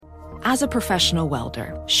As a professional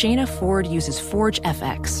welder, Shayna Ford uses Forge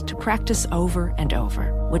FX to practice over and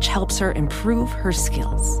over, which helps her improve her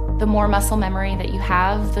skills. The more muscle memory that you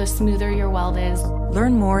have, the smoother your weld is.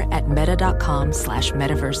 Learn more at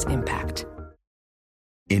meta.com/metaverse impact.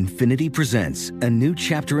 Infinity presents a new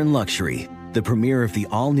chapter in luxury, the premiere of the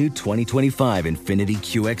all-new 2025 Infinity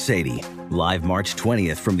QX80, live March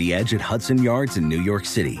 20th from the Edge at Hudson Yards in New York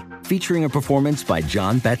City, featuring a performance by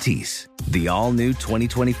John Batiste. The all-new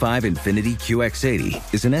 2025 Infinity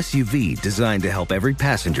QX80 is an SUV designed to help every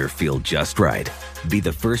passenger feel just right. Be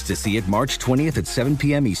the first to see it March 20th at 7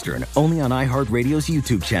 p.m. Eastern, only on iHeartRadio's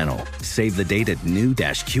YouTube channel. Save the date at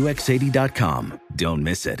new-QX80.com. Don't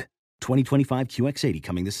miss it. 2025 QX80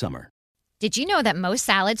 coming this summer. Did you know that most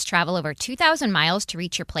salads travel over 2,000 miles to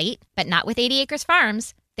reach your plate? But not with 80 Acres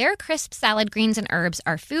Farms. Their crisp salad greens and herbs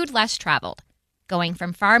are food less traveled, going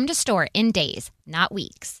from farm to store in days, not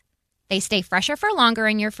weeks. They stay fresher for longer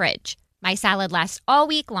in your fridge. My salad lasts all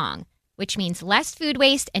week long, which means less food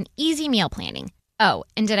waste and easy meal planning. Oh,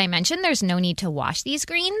 and did I mention there's no need to wash these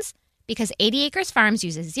greens? Because 80 Acres Farms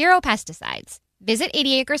uses 0 pesticides. Visit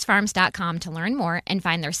 80acresfarms.com to learn more and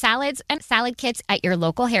find their salads and salad kits at your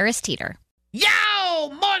local Harris Teeter. Yo,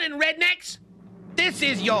 morning, rednecks. This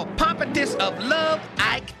is your pompatus of love,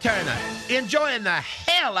 Ike Turner, enjoying the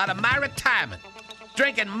hell out of my retirement,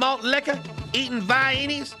 drinking malt liquor, eating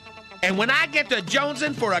Viennies, and when I get to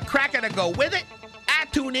jonesing for a cracker to go with it, I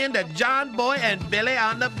tune in to John Boy and Billy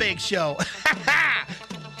on the Big Show.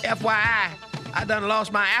 FYI, I done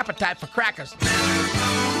lost my appetite for crackers.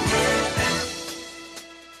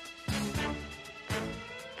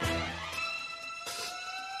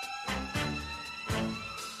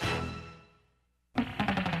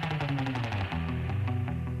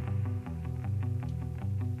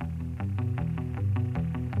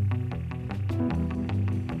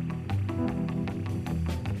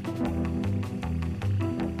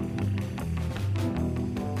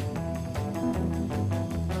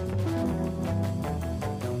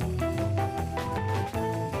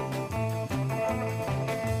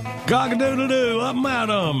 Cock-a-doodle-doo, I'm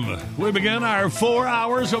Adam. We begin our 4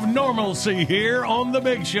 hours of normalcy here on The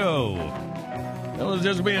Big Show. That was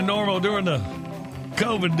just being normal during the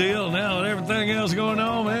COVID deal. Now, and everything else going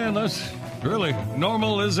on, man, that's really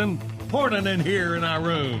normal is important in here in our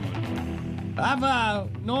room.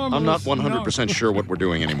 Normal. I'm not 100% sure what we're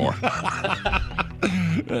doing anymore.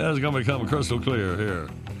 That's going to become crystal clear here.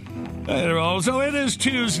 Anyway, so it is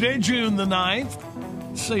Tuesday, June the 9th.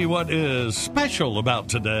 See what is special about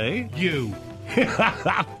today. You.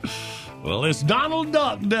 Well, it's Donald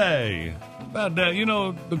Duck Day. About that, you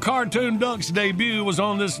know, the cartoon Duck's debut was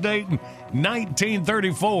on this date in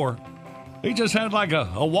 1934. He just had like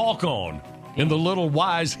a walk-on in The Little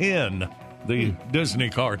Wise Hen, the Disney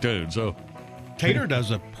cartoon. So Tater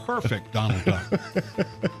does a perfect Donald Duck.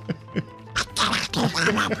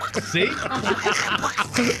 See?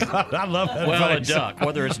 I love that. Well, face. a duck.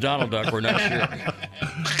 Whether it's Donald Duck, we're not sure.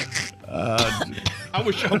 I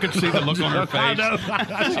wish y'all could see the look on her face.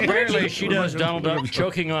 Apparently, she does Donald Duck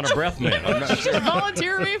choking on a breath mint. I'm not sure.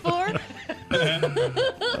 Volunteer me for?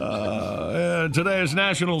 Today is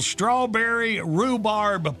National Strawberry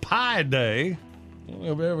Rhubarb Pie Day. Have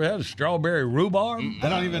you ever had a strawberry rhubarb? I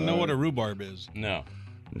don't even know what a rhubarb is. No.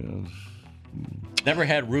 Yeah. Never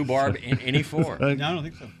had rhubarb in any form. No, I don't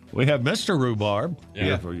think so. We have Mr. Rhubarb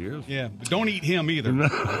Yeah. for years. Yeah, but don't eat him either.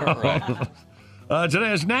 Right.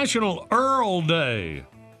 Today is National Earl Day.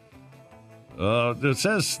 It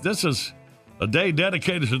says this is a day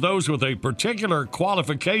dedicated to those with a particular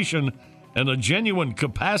qualification and a genuine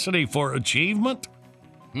capacity for achievement.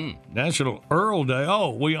 National Earl Day.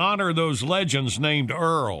 Oh, we honor those legends named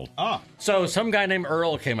Earl. So some guy named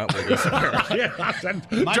Earl came up with this.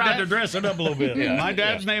 Tried to dress it up a little bit. My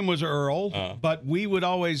dad's name was Earl, but we would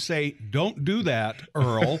always say, don't do that,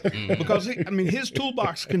 Earl, because, his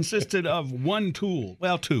toolbox consisted of one tool.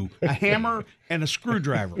 Well, two. A hammer and a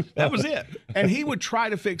screwdriver. That was it. And he would try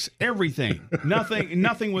to fix everything.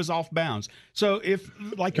 Nothing was off bounds. So if,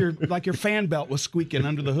 like your fan belt was squeaking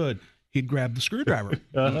under the hood, he'd grab the screwdriver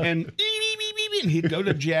and he'd go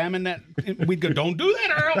to jamming that. We'd go, don't do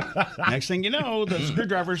that, Earl. Next thing you know, the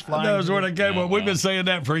screwdriver's flying. That was where it came up. We've been saying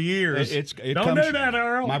that for years. Don't do that,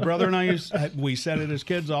 Earl. My brother and I we said it as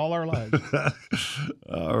kids all our lives.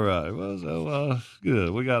 All right. Well, so good.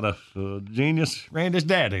 We got a genius, Randy's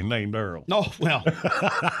daddy, named Earl. Oh, well.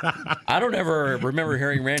 I don't ever remember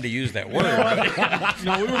hearing Randy use that word.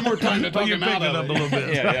 No, we were more trying to talk him out of it. A little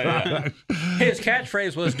bit. Yeah. His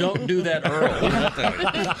catchphrase was, don't do that, Earl.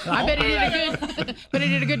 I bet he did a But he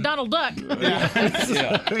did a good Donald Duck. Yeah.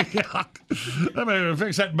 Let me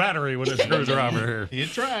fix that battery with this screwdriver here. You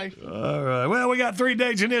try. All right. Well, we got 3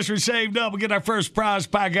 days in history saved up. We'll get our first prize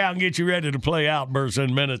pack out and get you ready to play Outbursts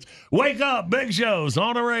in minutes. Wake up, Big Show's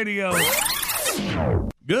on the radio.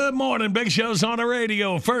 Good morning, Big Show's on the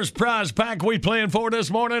radio. First prize pack we playing for this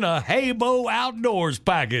morning, a Haybo Outdoors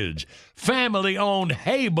package. Family-owned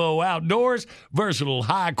Haybo Outdoors. Versatile,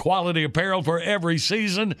 high-quality apparel for every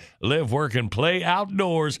season. Live, work, and play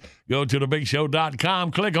outdoors. Go to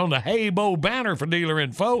thebigshow.com. Click on the Haybo banner for dealer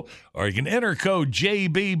info, or you can enter code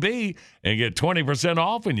JBB and get 20%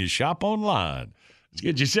 off when you shop online. Let's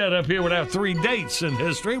get you set up here with our 3 dates in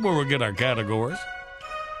history where we'll get our categories.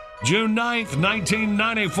 June 9th,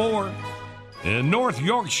 1994. In North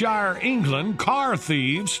Yorkshire, England, car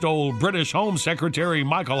thieves stole British Home Secretary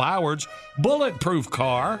Michael Howard's bulletproof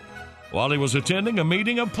car while he was attending a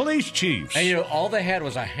meeting of police chiefs. And, all they had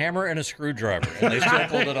was a hammer and a screwdriver, and they still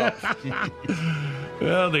pulled it off.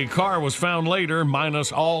 Well, the car was found later,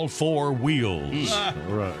 minus all 4 wheels.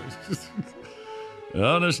 Right.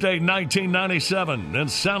 On this date, 1997, in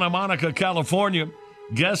Santa Monica, California,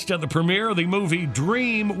 guest at the premiere of the movie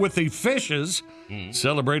Dream with the Fishes,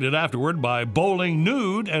 celebrated afterward by bowling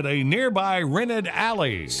nude at a nearby rented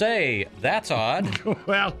alley. Say, that's odd.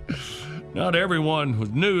 Well, not everyone was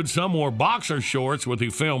nude. Some wore boxer shorts with the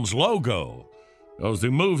film's logo, because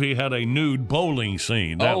the movie had a nude bowling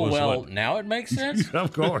scene. Now it makes sense?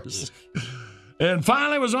 Of course. And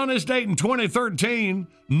finally, was on this date in 2013,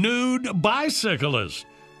 nude bicyclist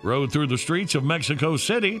rode through the streets of Mexico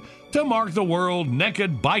City to mark the World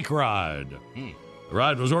Naked Bike Ride. The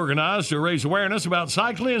ride was organized to raise awareness about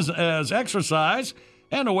cycling as exercise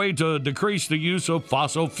and a way to decrease the use of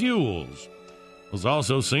fossil fuels. It was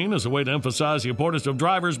also seen as a way to emphasize the importance of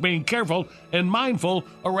drivers being careful and mindful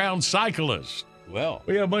around cyclists. Well,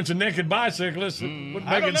 we have a bunch of naked bicyclists. Would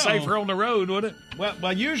make it safer on the road, would it?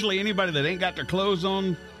 Well, usually anybody that ain't got their clothes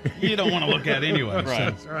on, you don't want to look at anyway.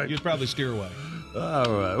 Right. So right. You'd probably steer away. All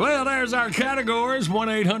right. Well, there's our categories.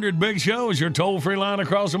 1-800-BIG-SHOW is your toll-free line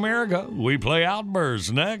across America. We play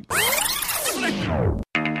Outbursts next.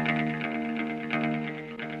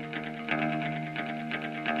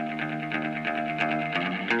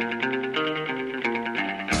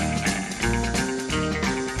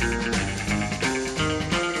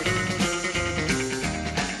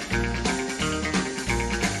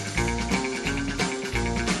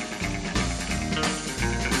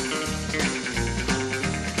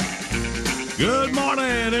 Good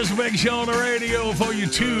morning. It's Big Show on the radio for you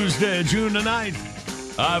Tuesday, June the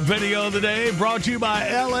 9th. Our video of the day brought to you by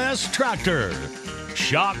LS Tractor.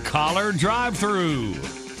 Shock collar drive-through.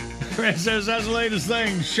 It says that's the latest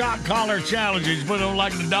thing. Shock collar challenges. Put on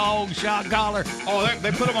like the dog shock collar. Oh,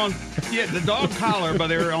 they put them on, the dog collar, but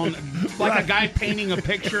they're on like a guy painting a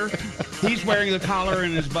picture. He's wearing the collar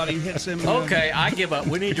and his buddy hits him. Okay, I give up.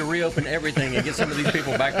 We need to reopen everything and get some of these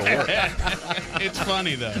people back to work. It's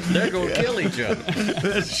funny, though. They're going to kill each other.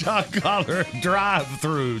 This shock collar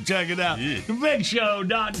drive-through. Check it out.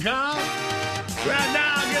 BigShow.com. Right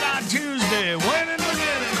now, get on Tuesday. Winning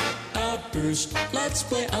beginning. Outburst, let's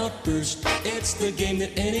play Outburst. It's the game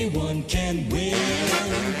that anyone can win.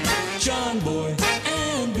 John Boy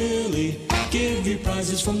and Billy give you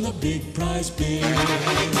prizes from the big prize bin.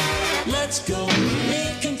 Let's go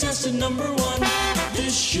meet contestant number 1.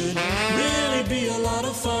 This should really be a lot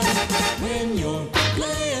of fun. When you're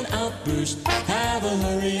playing Outburst, have a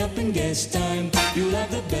hurry up and guess time. You'll have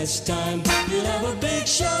the best time. You'll have a big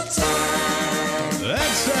show time. Let's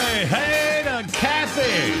say hey to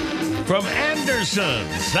Kathy from Anderson,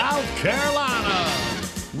 South Carolina.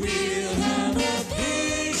 We'll have a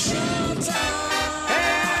big show time.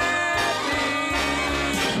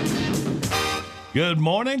 Good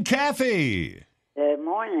morning, Kathy. Good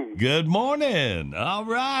morning. Good morning. All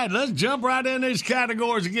right, let's jump right in these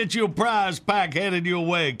categories and get you a prize pack headed your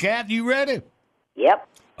way. Kat, you ready? Yep.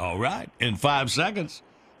 All right, in 5 seconds,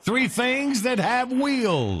 3 things that have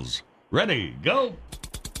wheels. Ready, go.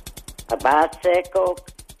 A bicycle,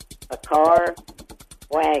 a car,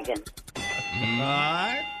 wagon. All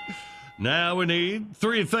right. Now we need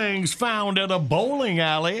 3 things found at a bowling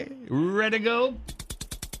alley. Ready, go.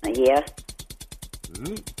 Yes.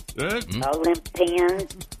 Bowling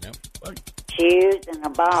pins, shoes, and a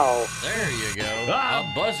ball. There you go.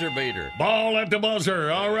 A buzzer beater. Ball at the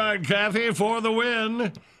buzzer. All right, Kathy, for the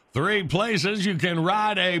win. 3 places you can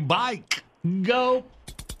ride a bike. Go.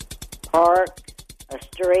 Park, a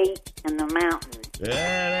street, and the mountain.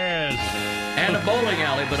 There it is. And a bowling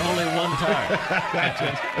alley, but only one time.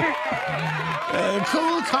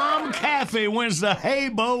 Cool Calm Cafe wins the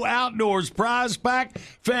Haybo Outdoors prize pack.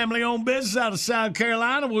 Family-owned business out of South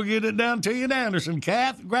Carolina. We'll get it down to you in Anderson.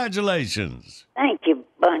 Kath, congratulations. Thank you,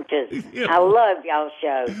 bunches. I love y'all's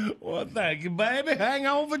show. Well, thank you, baby. Hang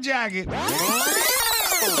on for Jackie.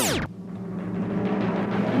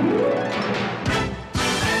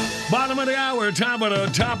 Bottom of the hour, time at the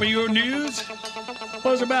top of your news.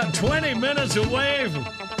 Was about 20 minutes away from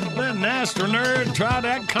letting Astro Nerd try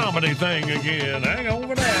that comedy thing again. Hang on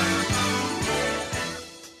for that.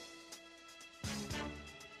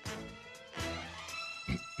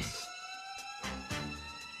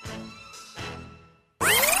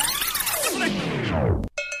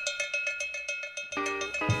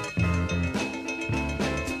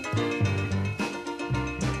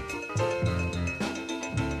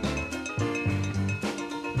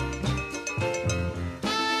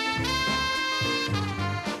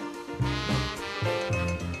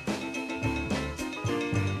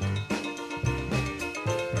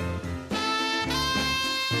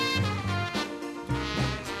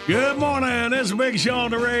 Good morning. It's Big Show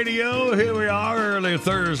on the radio. Here we are, early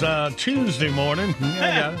Tuesday morning.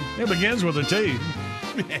 Yeah, it begins with a T.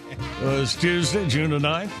 It's Tuesday, June the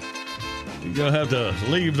 9th. You're going to have to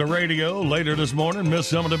leave the radio later this morning, miss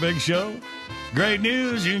some of the Big Show. Great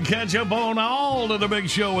news. You can catch up on all of the Big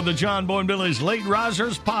Show with the John Boy and Billy's Late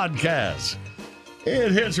Risers podcast.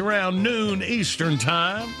 It hits around noon Eastern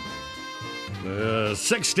time.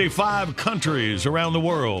 65 countries around the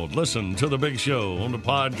world listen to the Big Show on the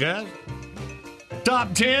podcast.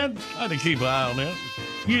 Top 10, I had to keep an eye on this.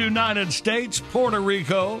 United States, Puerto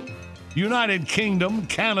Rico, United Kingdom,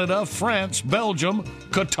 Canada, France, Belgium,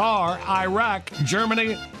 Qatar, Iraq,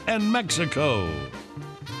 Germany, and Mexico.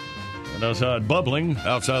 And outside bubbling,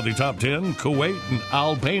 outside the top 10, Kuwait and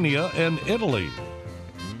Albania and Italy.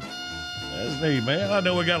 That's neat, man. I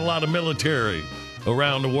know we got a lot of military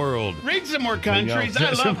around the world. Read some more countries.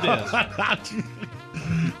 I love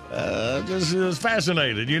this. Just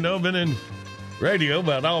fascinated. You know, been in radio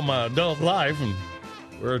about all my adult life, and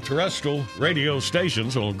we're a terrestrial radio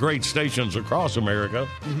stations on great stations across America,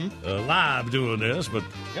 live doing this. But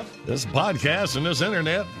this podcast and this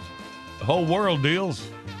internet, the whole world deal's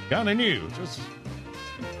kind of new.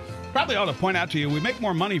 Probably ought to point out to you, we make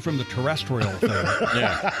more money from the terrestrial thing.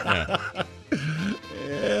 Yeah.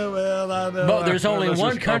 Yeah, well, I know. But there's only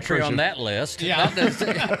one country on that list. Yeah.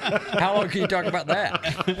 How long can you talk about that?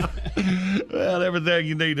 Well, everything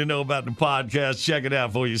you need to know about the podcast, check it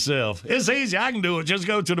out for yourself. It's easy. I can do it. Just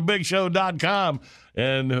go to thebigshow.com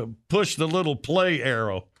and push the little play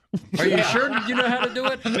arrow. Are you sure you know how to do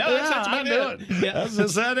it? No, that's I do it. Yeah. That's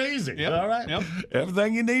just that easy. Yep. All right. Yep.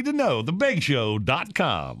 Everything you need to know.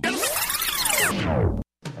 Thebigshow.com.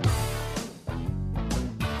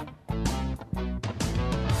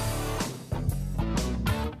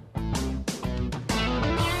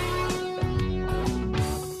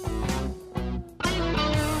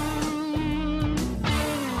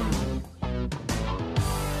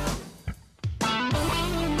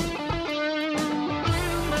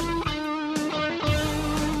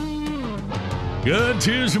 Good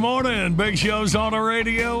Tuesday morning. Big Show's on the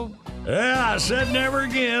radio. Yeah, I said never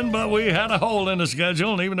again, but we had a hole in the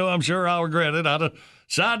schedule, and even though I'm sure I'll regret it, I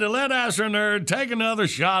decided to let Astro Nerd take another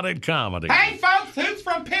shot at comedy. Hey, folks, who's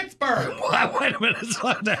from Pittsburgh? Wait a minute,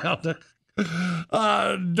 slow down.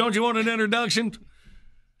 Don't you want an introduction?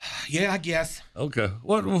 Yeah, I guess. Okay.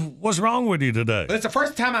 What's wrong with you today? But it's the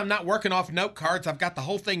first time I'm not working off note cards. I've got the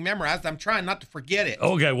whole thing memorized. I'm trying not to forget it.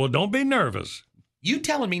 Okay, well, don't be nervous. You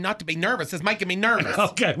telling me not to be nervous is making me nervous.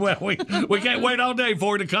 Okay, well, we can't wait all day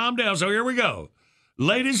for you to calm down, so here we go.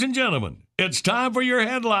 Ladies and gentlemen, it's time for your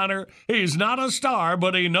headliner. He's not a star,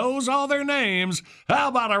 but he knows all their names. How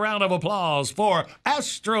about a round of applause for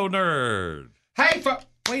Astro Nerd? Hey,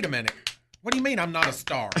 wait a minute. What do you mean I'm not a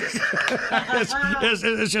star?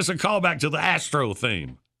 It's just a callback to the Astro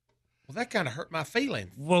theme. Well, that kind of hurt my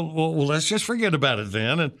feelings. Well, let's just forget about it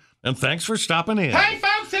then, and thanks for stopping in. Hey,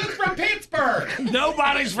 folks, who's from Pittsburgh?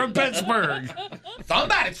 Nobody's from Pittsburgh.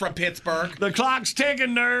 Somebody's from Pittsburgh. The clock's ticking,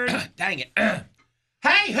 nerd. Dang it.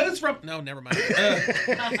 Hey, who's from... No, never mind.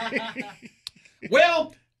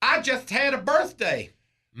 Well, I just had a birthday.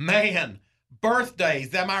 Man,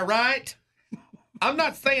 birthdays, am I right? I'm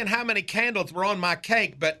not saying how many candles were on my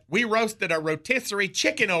cake, but we roasted a rotisserie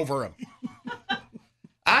chicken over them.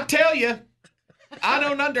 I tell you, I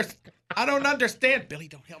don't understand. Billy,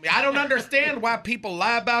 don't help me. I don't understand why people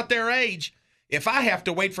lie about their age. If I have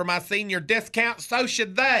to wait for my senior discount, so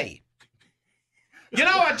should they. You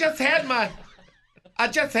know, I just had my I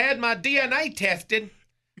just had my DNA tested.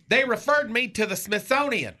 They referred me to the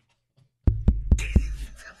Smithsonian.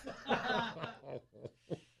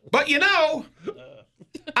 But you know,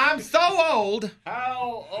 I'm so old.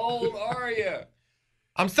 How old are you?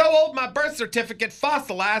 I'm so old my birth certificate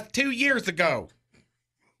fossilized 2 years ago.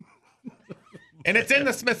 And it's in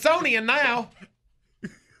the Smithsonian now.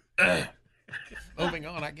 Moving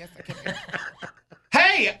on, I guess I can.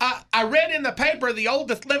 Hey, I read in the paper the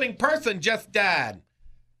oldest living person just died.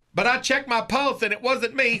 But I checked my pulse and it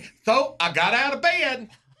wasn't me, so I got out of bed.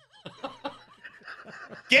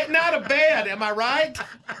 Getting out of bed, am I right?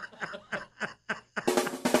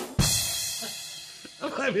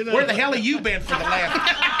 Where the hell have you been for the last...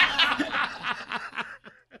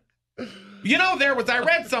 You know, I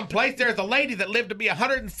read someplace there's a lady that lived to be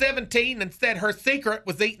 117 and said her secret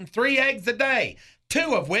was eating 3 eggs a day,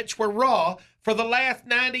 2 of which were raw, for the last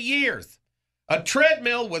 90 years. A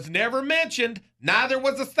treadmill was never mentioned, neither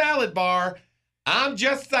was a salad bar. I'm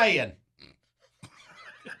just saying.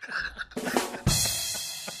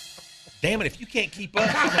 Damn it, if you can't keep up.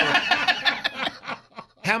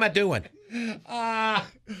 How am I doing?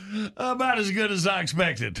 About as good as I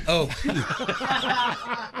expected. Oh.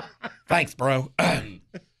 Thanks, bro.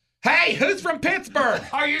 Hey, who's from Pittsburgh?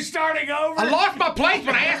 Are you starting over? I lost my place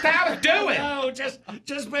when I asked how I was doing. No,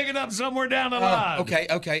 just pick it up somewhere down the line. Okay.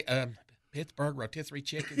 Pittsburgh rotisserie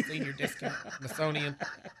chicken, senior discount, Smithsonian,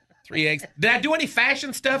 3 eggs. Did I do any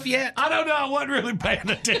fashion stuff yet? I don't know. I wasn't really paying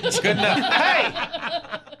attention. Good enough. Hey,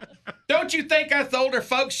 don't you think us older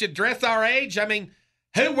folks should dress our age? I mean,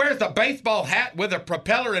 who wears a baseball hat with a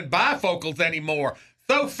propeller and bifocals anymore?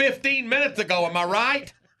 So 15 minutes ago, am I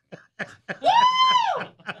right? Woo!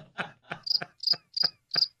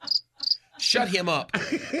 Shut him up.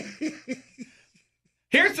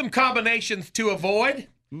 Here's some combinations to avoid.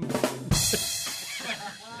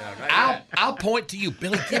 I'll point to you,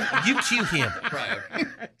 Billy. You cue him. Right.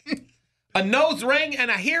 A nose ring and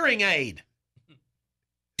a hearing aid.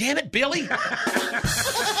 Damn it, Billy.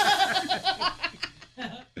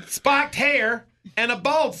 Spiked hair and a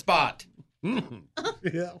bald spot.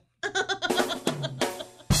 Yeah.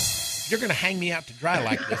 You're going to hang me out to dry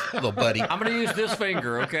like this, little buddy. I'm going to use this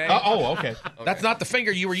finger, okay? Okay. That's not the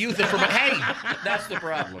finger you were using for my... Hey! That's the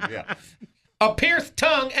problem, yeah. A pierced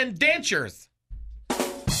tongue and dentures.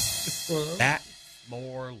 That's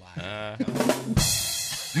more like...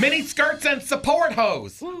 Mini skirts and support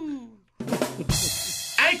hose.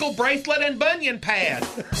 Ankle bracelet and bunion pad.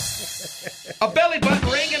 A belly button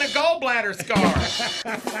ring and a gallbladder scar.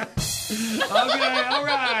 Okay, all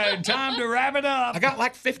right. Time to wrap it up. I got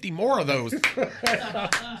like 50 more of those.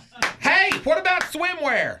 Hey, what about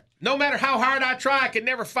swimwear? No matter how hard I try, I can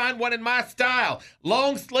never find one in my style.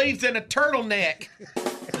 Long sleeves and a turtleneck.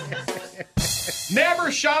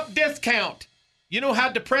 Never shop discount. You know how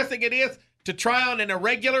depressing it is to try on an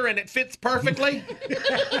irregular and it fits perfectly?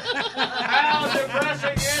 How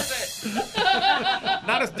depressing is it?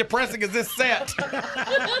 Not as depressing as this set.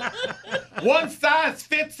 One size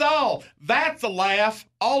fits all. That's a laugh.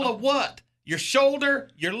 All of what? Your shoulder,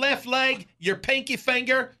 your left leg, your pinky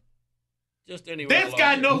finger. Just anywhere. This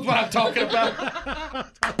guy knows what I'm talking about.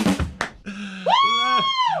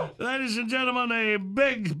 Ladies and gentlemen, a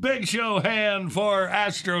big show hand for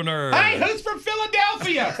Astro Nerd. Hey, who's from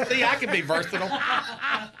Philadelphia? See, I can be versatile.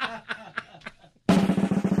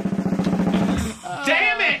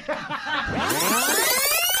 Damn it!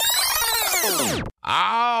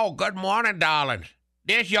 Oh, good morning, darlings.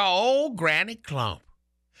 This your old Granny Clump.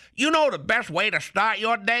 You know the best way to start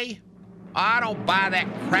your day? I don't buy that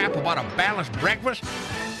crap about a balanced breakfast.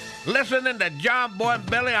 Listening to John Boy and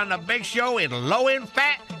Billy on the Big Show is low in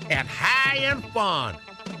fat and high in fun.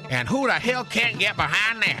 And who the hell can't get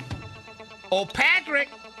behind that? Oh, Patrick,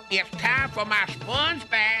 it's time for my sponge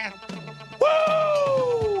bath.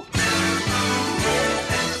 Woo!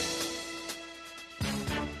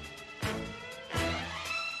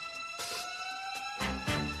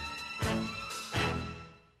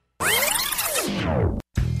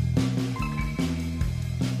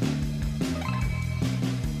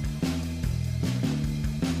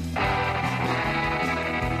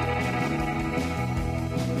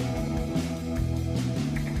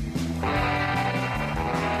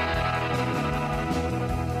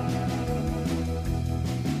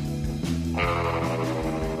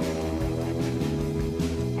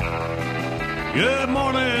 Good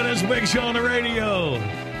morning. It's Big Show on the radio.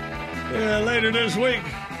 Later this week,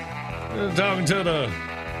 we're talking to the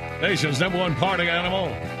nation's #1 party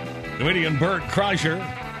animal, comedian Bert Kreischer.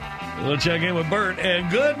 We'll check in with Bert. And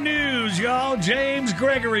good news, y'all, James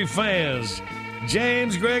Gregory fans.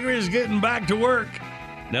 James Gregory is getting back to work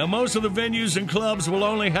Now, most of the venues and clubs will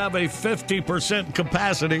only have a 50%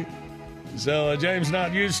 capacity. So James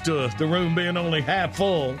not used to the room being only half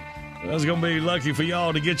full. That's going to be lucky for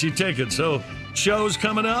y'all to get your tickets. So shows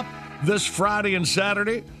coming up this Friday and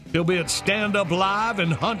Saturday. He'll be at Stand Up Live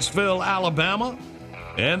in Huntsville, Alabama.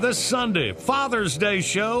 And this Sunday, Father's Day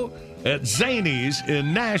show at Zany's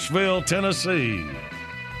in Nashville, Tennessee.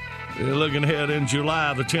 Looking ahead in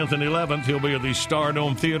July the 10th and 11th, he'll be at the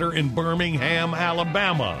Stardome Theater in Birmingham,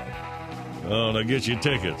 Alabama. Oh, to get your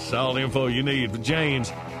tickets. All the info you need for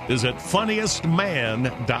James is at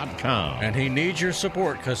funniestman.com. And he needs your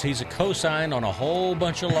support because he's a cosign on a whole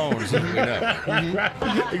bunch of loans that we know.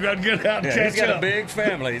 You got to get out and catch he's got up. a big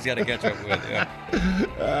family he's got to catch up with. Yeah.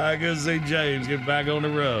 I can see James get back on the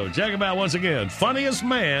road. Check him out once again,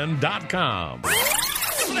 funniestman.com.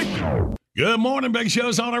 Good morning, Big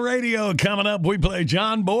Show's on the radio. Coming up, we play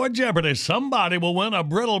John Boy Jeopardy. Somebody will win a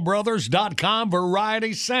BrittleBrothers.com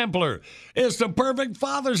variety sampler. It's the perfect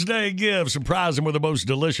Father's Day gift. Surprise them with the most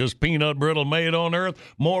delicious peanut brittle made on earth.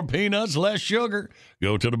 More peanuts, less sugar.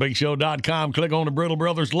 Go to thebigshow.com, click on the Brittle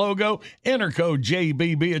Brothers logo, enter code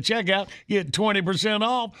JBB at checkout, get 20%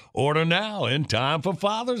 off. Order now in time for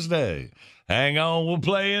Father's Day. Hang on, we'll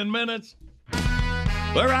play in minutes.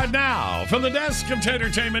 But right now, from the desk of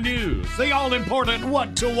Tatertainment News, the all-important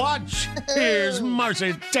What to Watch, here's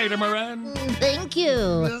Marcy Tater Moran. Thank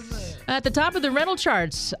you. At the top of the rental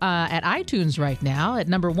charts at iTunes right now, at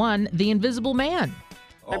number 1, The Invisible Man.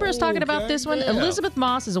 Remember us talking about this one? Yeah. Elizabeth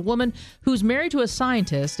Moss is a woman who's married to a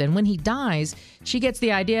scientist, and when he dies, she gets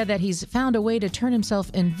the idea that he's found a way to turn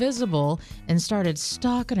himself invisible and started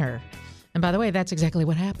stalking her. And by the way, that's exactly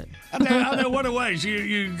what happened. I know what a way.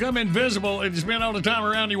 You come invisible and you spend all the time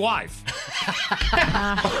around your wife.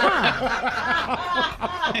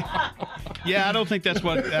 Yeah, I don't think that's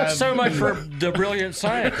what... so much for the brilliant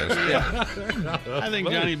scientist. Yeah. I think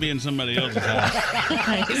Johnny'd be in somebody else's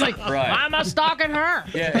house. He's like, why am I stalking her?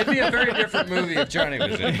 Yeah, it'd be a very different movie if Johnny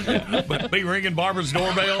was in it. Yeah. But be ringing Barbara's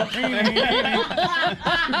doorbell.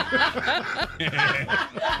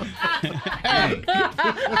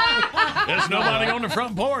 There's nobody on the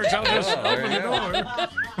front porch. I'll just open the door.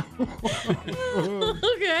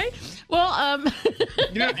 Okay. Well,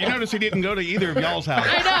 you notice he didn't go to either of y'all's house.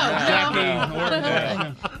 I know.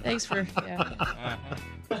 Jackie. Thanks for... Yeah.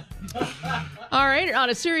 All right, on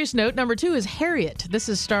a serious note, number 2 is Harriet. This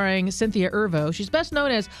is starring Cynthia Erivo. She's best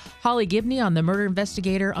known as Holly Gibney on The Murder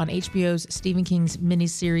Investigator on HBO's Stephen King's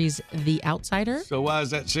miniseries The Outsider. So why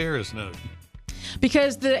is that serious note?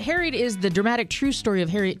 Because Harriet is the dramatic true story of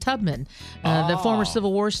Harriet Tubman, the former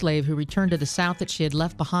Civil War slave who returned to the South that she had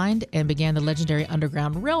left behind and began the legendary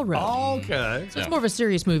Underground Railroad. Okay. So it's more of a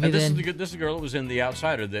serious movie and than... This is a girl that was in The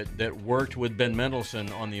Outsider that worked with Ben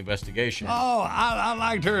Mendelsohn on the investigation. Oh, I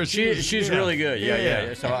liked her. She's really good.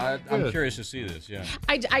 Yeah. So I'm curious to see this, yeah.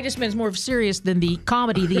 I just meant it's more serious than the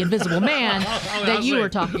comedy The Invisible Man that you were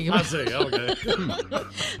talking about. I see, okay.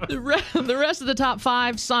 The rest of the top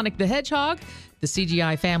 5, Sonic the Hedgehog, the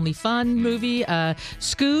CGI family fun movie,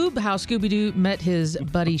 Scoob, How Scooby-Doo Met His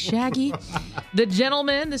Buddy Shaggy, The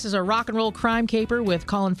Gentleman, this is a rock and roll crime caper with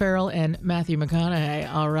Colin Farrell and Matthew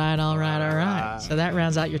McConaughey. All right. So that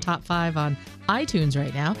rounds out your top 5 on iTunes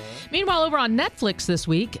right now. Meanwhile, over on Netflix this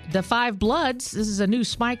week, The Five Bloods. This is a new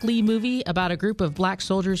Spike Lee movie about a group of black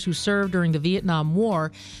soldiers who served during the Vietnam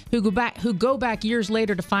War, who go back years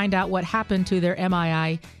later to find out what happened to their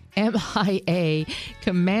MIA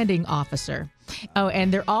commanding officer. Oh,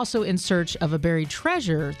 and they're also in search of a buried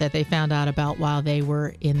treasure that they found out about while they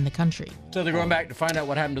were in the country. So they're going back to find out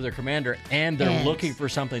what happened to their commander, and they're looking for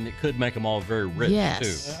something that could make them all very rich,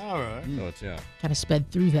 too. All right. So it's, kind of sped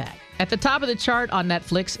through that. At the top of the chart on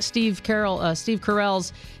Netflix, Steve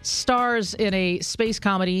Carell's stars in a space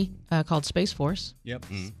comedy called Space Force. Yep.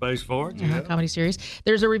 Space Force. Comedy series.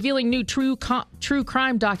 There's a revealing new true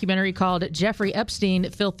crime documentary called Jeffrey Epstein,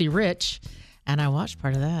 Filthy Rich. And I watched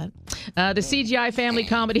part of that. The CGI family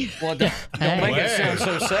comedy. Well, don't make it sound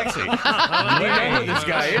so sexy. We know who this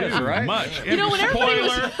guy is, right? You know, when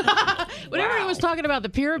everybody was talking about the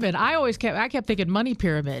pyramid, I kept thinking Money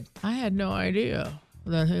Pyramid. I had no idea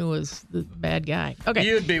that he was the bad guy. Okay.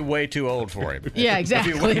 You'd be way too old for him. Yeah,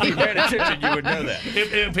 exactly. If you paid attention, you would know that.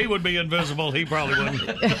 If he would be invisible, he probably wouldn't.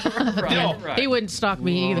 Right. He wouldn't stalk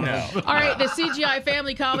me either. No. All right, the CGI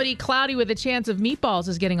family comedy Cloudy with a Chance of Meatballs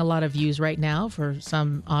is getting a lot of views right now for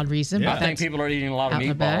some odd reason. I think people are eating a lot of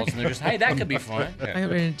meatballs, and they're just, hey, that could be fun.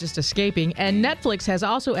 Yeah. Just escaping. And Netflix has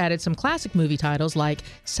also added some classic movie titles like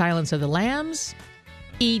Silence of the Lambs,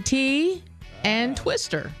 E.T., and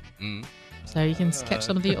Twister. So you can catch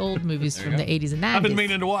some of the old movies from the 80s and 90s. I've been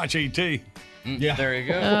meaning to watch E.T. Yeah, there you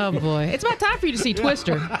go. Oh, boy. It's about time for you to see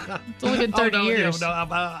Twister. It's only been 30 years. Yeah,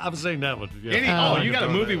 no, I've seen that one. Yeah. You got a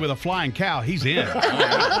movie with a flying cow. He's in. Oh,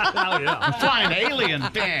 yeah. A flying alien.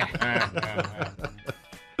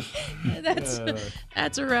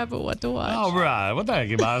 That's a wrap of what to watch. All right. Well,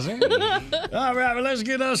 thank you, Bossy. All right. Well, let's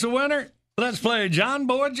get us a winner. Let's play John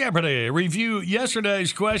Boy Jeopardy. Review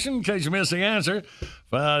yesterday's question in case you missed the answer.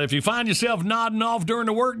 If you find yourself nodding off during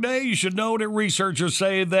the workday, you should know that researchers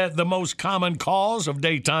say that the most common cause of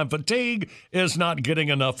daytime fatigue is not getting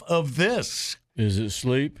enough of this. Is it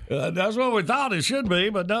sleep? That's what we thought it should be,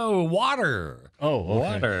 but no, water. Oh,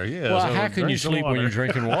 okay. Water, yeah. Well, so how can you sleep when you're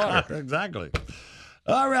drinking water? Exactly.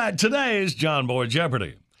 All right, today's John Boy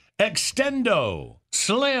Jeopardy. Extendo,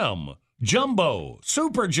 Slim, Jumbo,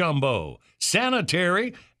 Super Jumbo,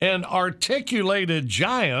 Sanitary, and Articulated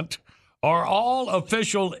Giant are all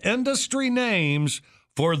official industry names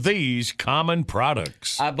for these common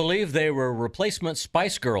products. I believe they were replacement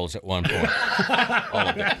Spice Girls at one point. All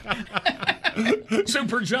of it.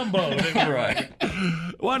 Super Jumbo. Right.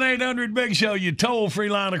 1-800-BIG-SHOW, you toll-free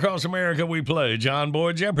line across America. We play John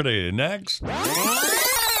Boy Jeopardy. Next.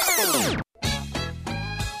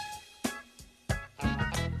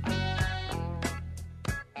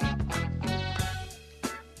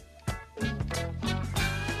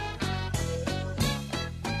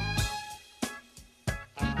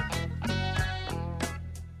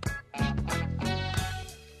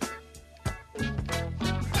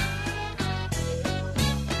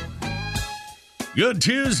 Good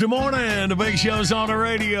Tuesday morning. The Big Show's on the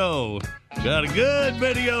radio. Got a good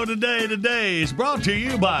video today. Today is brought to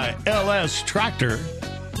you by LS Tractor.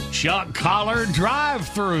 Shock collar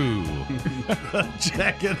drive-through.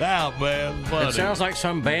 Check it out, man. Funny. It sounds like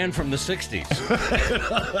some band from the 60s.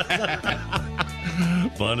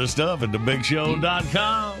 Fun stuff at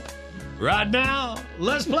thebigshow.com. Right now,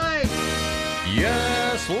 let's play.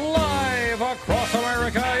 Yes, live across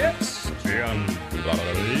America, it's John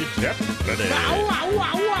Boy Jeopardy.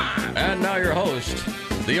 And now your host.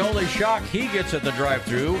 The only shock he gets at the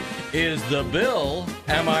drive-thru is the bill.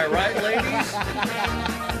 Am I right, ladies?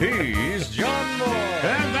 He's John Boy.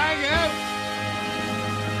 And thank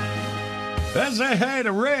you. Let's say hey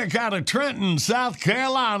to Rick out of Trenton, South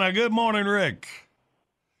Carolina. Good morning, Rick.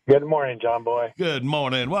 Good morning, John Boy. Good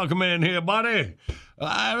morning. Welcome in here, buddy.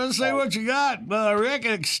 Let's see what you got, Rick.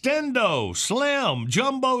 Extendo, Slim,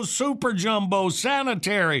 Jumbo, Super Jumbo,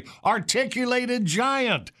 Sanitary, Articulated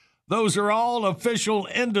Giant. Those are all official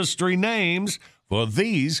industry names for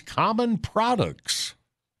these common products.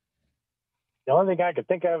 The only thing I could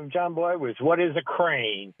think of, John Boy, was what is a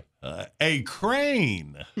crane? A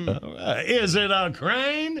crane. Is it a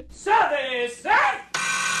crane?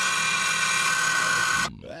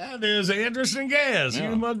 That is an interesting guess. Yeah.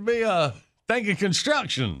 You must be thinking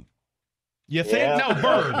construction. You think? Yeah. No,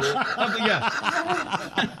 birds. Yeah.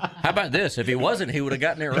 How about this? If he wasn't, he would have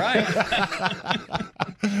gotten it right.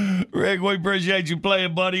 Rick, we appreciate you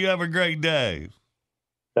playing, buddy. You have a great day.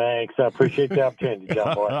 Thanks. I appreciate the opportunity,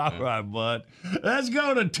 John Boy. All right, bud. Let's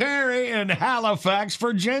go to Terry in Halifax,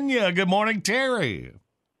 Virginia. Good morning, Terry.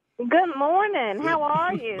 Good morning. How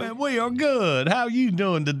are you? Man, we are good. How are you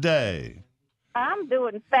doing today? I'm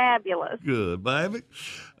doing fabulous. Good, baby.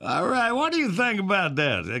 All right, what do you think about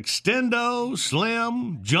that? Extendo,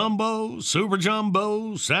 Slim, Jumbo, Super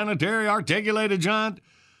Jumbo, Sanitary, Articulated Giant,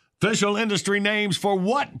 official industry names for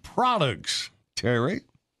what products, Terry?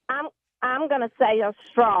 I'm going to say a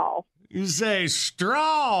straw. You say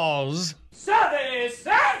straws? Look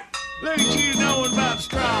at you knowing about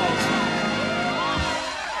straws.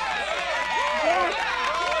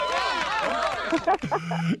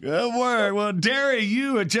 Good word. Well, Terry,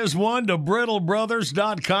 you had just won the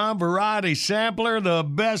BrittleBrothers.com variety sampler, the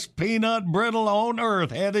best peanut brittle on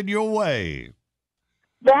earth, headed your way.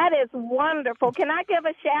 That is wonderful. Can I give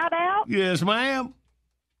a shout out? Yes, ma'am.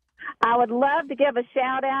 I would love to give a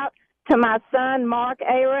shout out to my son, Mark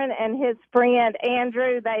Aaron, and his friend,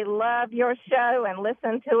 Andrew. They love your show and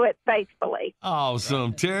listen to it faithfully.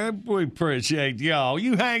 Awesome, Terry. We appreciate y'all.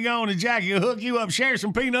 You hang on and Jackie will hook you up. Share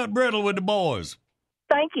some peanut brittle with the boys.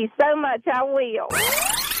 Thank you so much. I will.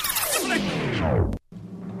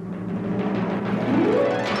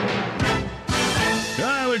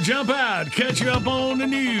 I would jump out, catch you up on the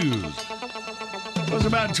news. It was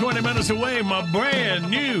about 20 minutes away, my brand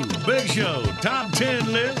new Big Show Top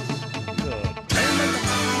 10 list.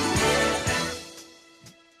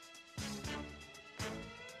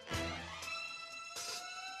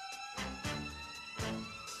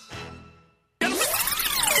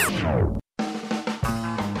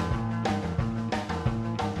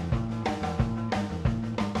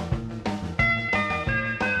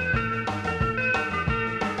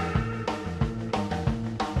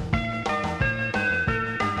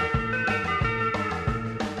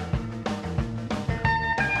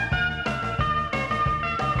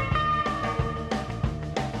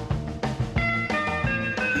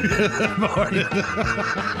 Morning.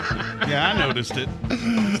 Yeah, I noticed it.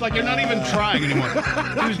 It's like you're not even trying anymore.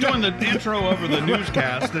 He was doing the intro over the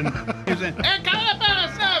newscast, and he was saying, "Hey,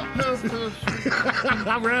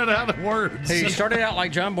 I ran out of words. He started out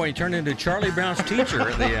like John Boy. He turned into Charlie Brown's teacher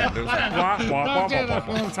at the end. It was like, wah, wah, wah, wah,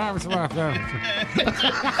 wah.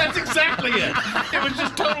 That's exactly it. It was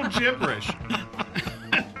just total gibberish.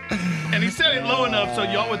 And he said it low enough so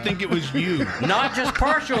y'all would think it was you. Not just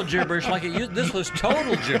partial gibberish, like this was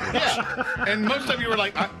total gibberish. Yeah. And most of you were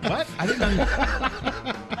like, what? I didn't know.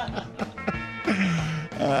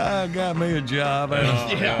 Got me a job.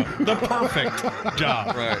 Yeah, the perfect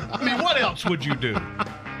job. Right. I mean, what else would you do?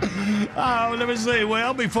 Oh, let me see.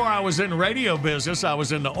 Well, before I was in the radio business, I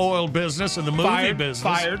was in the oil business and the movie business.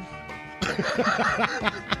 Fired.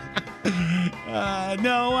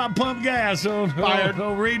 No, I pumped gas on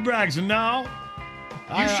Reed Braxton. No.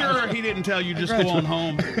 You sure he didn't tell you just go on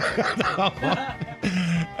home?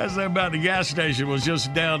 That's about the gas station was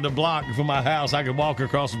just down the block from my house. I could walk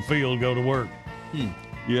across the field and go to work.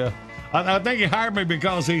 Yeah. I think he hired me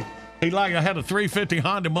because I had a 350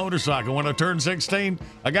 Honda motorcycle. When I turned 16,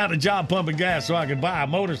 I got a job pumping gas so I could buy a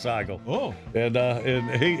motorcycle. Oh. And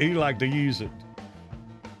he liked to use it.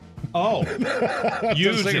 Oh,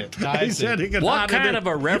 use it. He said he could. What kind of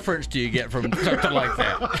a reference do you get from something like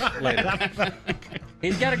that later?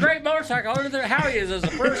 He's got a great motorcycle. I don't know how he is as a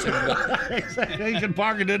person. He can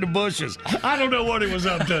park it in the bushes. I don't know what he was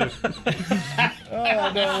up to. All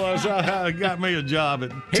I know was I got me a job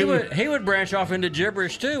at He would branch off into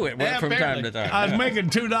gibberish too. It went from time to time. I was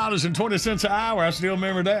making $2.20 an hour. I still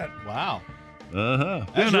remember that. Wow. Uh-huh.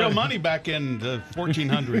 That's real money back in the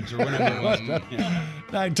 1400s or whenever it was. Yeah.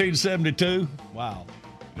 1972. Wow.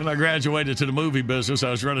 When I graduated to the movie business,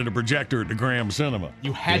 I was running a projector at the Graham Cinema.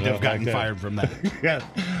 You had to have gotten fired from that.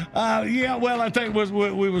 Yeah. Well, I think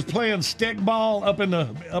we was playing stickball up in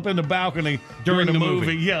the balcony during the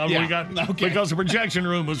movie. Yeah. We got because the projection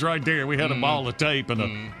room was right there. We had a ball of tape and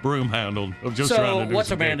a broom handle. So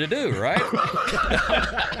what's a man to do, right?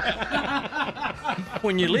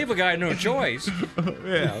 When you leave a guy no choice.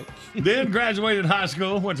 Yeah. Then graduated high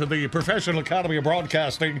school, went to the Professional Academy of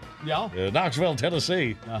Broadcasting. Yeah. Knoxville,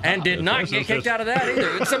 Tennessee. And did not get kicked out of that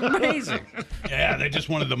either. It's amazing. Yeah, they just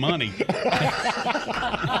wanted the money.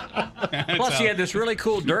 Plus, he had this really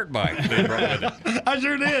cool dirt bike. I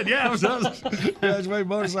sure did. Yeah, I was graduated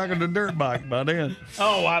motorcycle to dirt bike by then.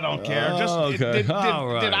 Oh, I don't care. Okay.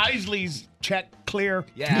 Did Isley's check clear?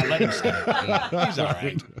 Yeah, let him stay. He's all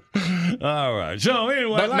right. All right. So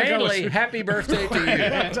anyway, but mainly, happy birthday to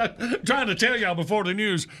you. Trying to tell y'all before the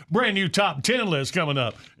news, brand new top 10 list coming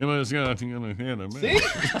up. See?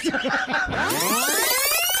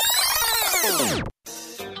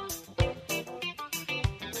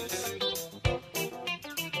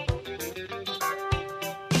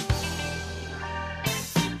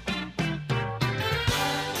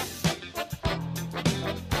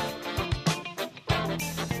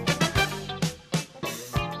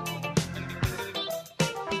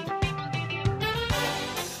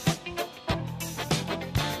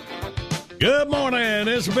 Good morning.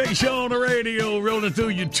 It's a big show on the radio rolling through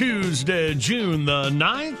you Tuesday, June the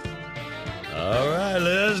 9th. All right,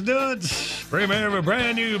 let's do it. Premiere of a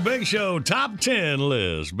brand new Big Show Top 10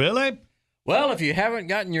 list. Billy? Well, if you haven't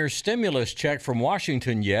gotten your stimulus check from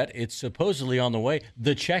Washington yet, it's supposedly on the way.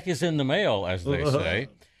 The check is in the mail, as they say.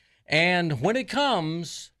 And when it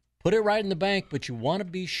comes, put it right in the bank, but you want to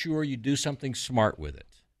be sure you do something smart with it.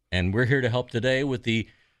 And we're here to help today with the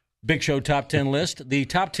Big Show Top 10 list, the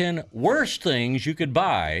top 10 worst things you could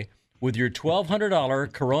buy with your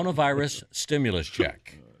 $1,200 coronavirus stimulus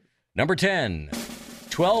check. Number 10,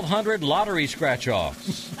 1,200 lottery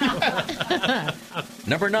scratch-offs.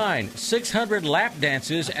 Number 9, 600 lap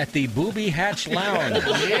dances at the Booby Hatch Lounge.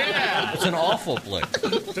 Yeah. It's an awful place.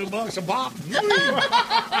 $2 a pop.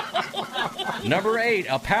 Number 8,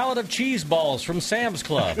 a pallet of cheese balls from Sam's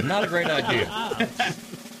Club. Not a great idea.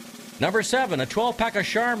 Number 7, a 12-pack of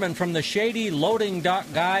Charmin from the shady loading dock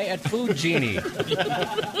guy at Food Genie.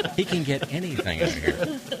 He can get anything out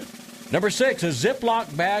here. Number 6, a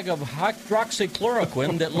Ziploc bag of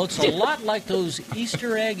hydroxychloroquine that looks a lot like those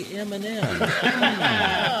Easter egg M&Ms.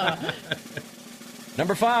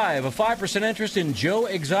 Number 5, a 5% interest in Joe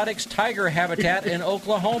Exotic's tiger habitat in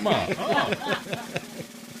Oklahoma.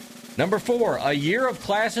 Number 4, a year of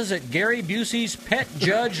classes at Gary Busey's Pet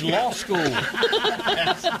Judge Law School.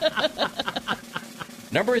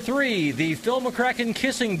 Number 3, the Phil McCracken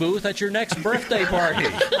kissing booth at your next birthday party.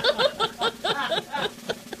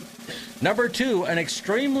 Number 2, an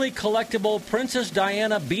extremely collectible Princess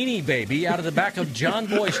Diana Beanie Baby out of the back of John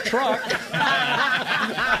Boy's truck.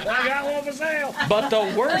 I got one for sale. But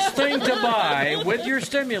the worst thing to buy with your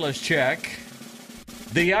stimulus check,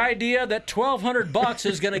 the idea that $1,200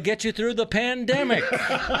 is going to get you through the pandemic.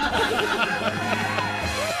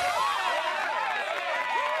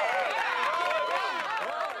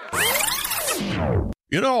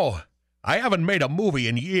 You know, I haven't made a movie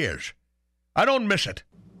in years. I don't miss it.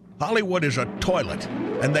 Hollywood is a toilet,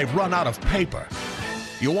 and they've run out of paper.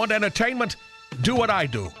 You want entertainment? Do what I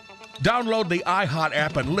do. Download the iHeart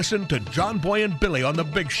app and listen to John Boy and Billy on The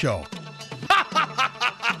Big Show.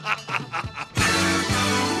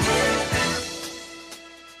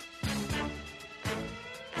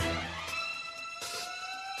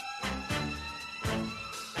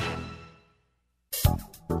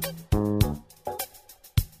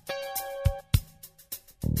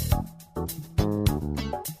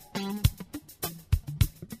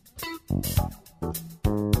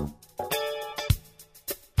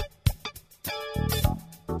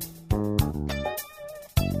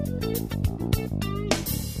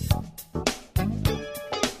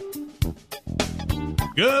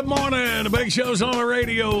 Good morning. The Big Show's on the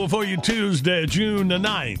radio for you Tuesday, June the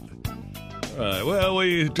 9th. All right, well,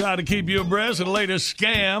 we try to keep you abreast of the latest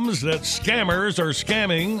scams that scammers are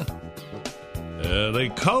scamming.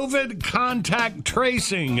 The COVID contact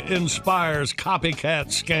tracing inspires copycat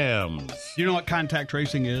scams. You know what contact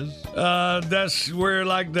tracing is? That's where,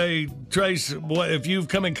 like, they trace if you've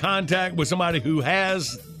come in contact with somebody who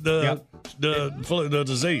has the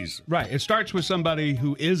disease. Right. It starts with somebody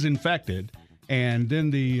who is infected, and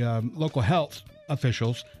then the local health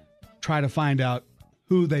officials try to find out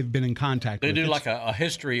who they've been in contact with. They do like a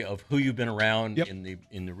history of who you've been around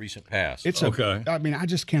in the recent past. It's okay. I mean, I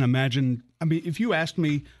just can't imagine. I mean, if you asked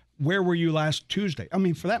me, where were you last Tuesday? I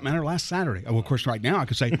mean, for that matter, last Saturday. Oh, of course, right now I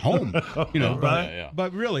could say home. Right?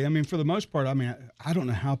 But really, I mean, for the most part, I mean, I don't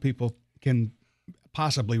know how people can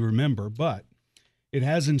possibly remember, but it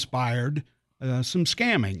has inspired some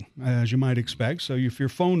scamming, as you might expect. So if your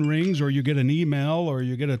phone rings or you get an email or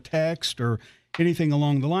you get a text or anything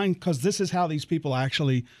along the line, because this is how these people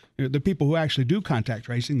actually, the people who actually do contact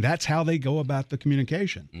tracing, that's how they go about the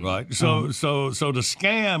communication. Right. So the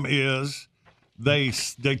scam is they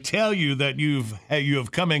tell you that you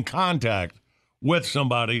have come in contact with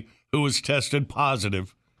somebody who was tested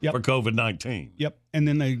positive for COVID-19. Yep. And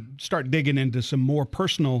then they start digging into some more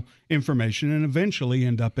personal information and eventually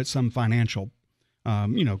end up at some financial,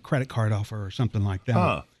 credit card offer or something like that.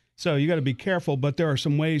 Huh. So you got to be careful, but there are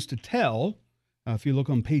some ways to tell. If you look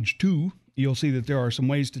on page 2, you'll see that there are some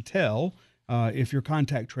ways to tell if your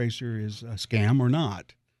contact tracer is a scam or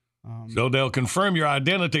not. So they'll confirm your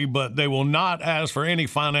identity, but they will not ask for any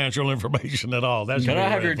financial information at all. Can I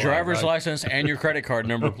have your driver's license and your credit card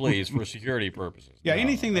number, please, for security purposes? Yeah,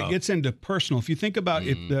 anything that gets into personal. If you think about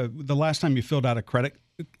if the last time you filled out a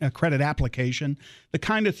credit application, the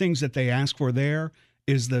kind of things that they ask for there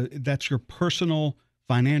is that's your personal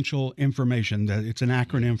financial information. It's an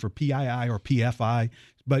acronym for PII or PFI.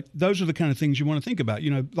 But those are the kind of things you want to think about.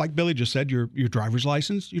 Like Billy just said, your driver's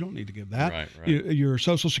license, you don't need to give that. Right. Your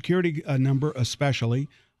Social Security number especially.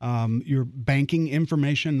 Your banking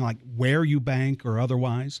information, like where you bank or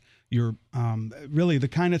otherwise. Your really the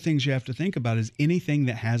kind of things you have to think about is anything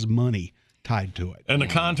that has money tied to it. And the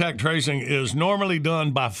contact tracing is normally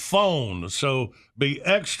done by phone, so be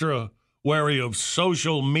extra wary of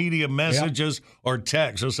social media messages or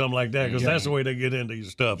text or something like that, because that's the way they get into your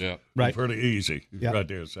stuff. Yeah. Right. Pretty easy right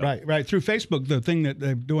there. So. Right. Through Facebook, the thing that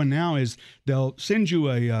they're doing now is they'll send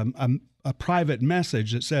you a private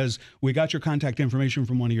message that says, we got your contact information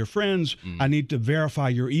from one of your friends. I need to verify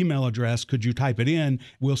your email address. Could you type it in?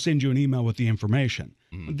 We'll send you an email with the information.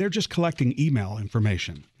 They're just collecting email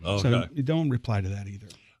information. Okay. So you don't reply to that either.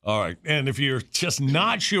 All right. And if you're just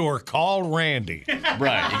not sure, call Randy.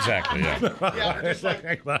 Right, exactly, yeah.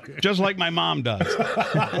 Just like my mom does,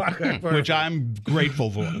 which I'm grateful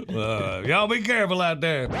for. Y'all be careful out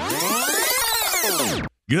there.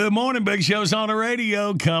 Good morning, Big Show's on the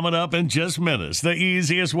radio. Coming up in just minutes, the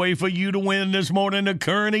easiest way for you to win this morning, the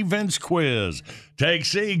current events quiz. Take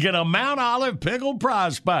C, get a Mount Olive pickle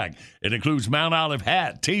prize pack. It includes Mount Olive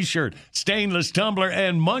hat, T-shirt, stainless tumbler,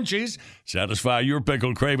 and Munchies. Satisfy your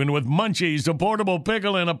pickle craving with Munchies, the portable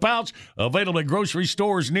pickle in a pouch, available at grocery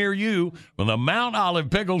stores near you. From the Mount Olive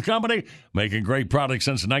Pickle Company, making great products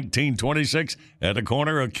since 1926 at the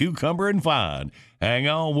corner of Cucumber and Vine. Hang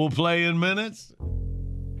on, we'll play in minutes.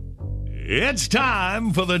 It's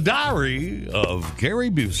time for the Diary of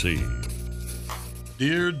Gary Busey.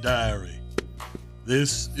 Dear Diary,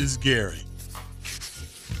 this is Gary.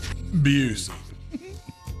 Busey.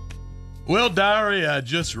 Well, diary, I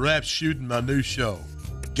just wrapped shooting my new show,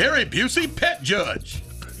 Gary Busey, Pet Judge.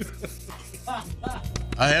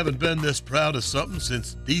 I haven't been this proud of something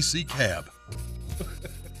since DC Cab.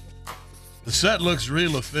 The set looks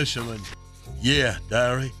real official, and yeah,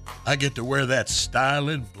 diary, I get to wear that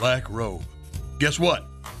styling black robe. Guess what?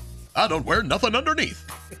 I don't wear nothing underneath.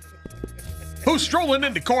 Who's strolling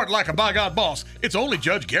into court like a bygone boss? It's only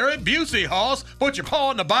Judge Gary Busey, hoss. Put your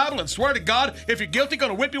paw in the Bible and swear to God, if you're guilty,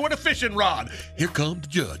 gonna whip you with a fishing rod. Here comes the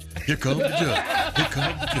judge. Here comes the judge. Here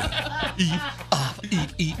comes the judge.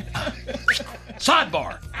 Eat, eat.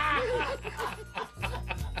 Sidebar.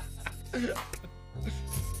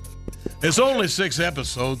 It's only 6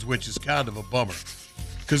 episodes, which is kind of a bummer,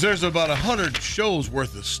 because there's about 100 shows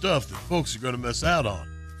worth of stuff that folks are going to miss out on.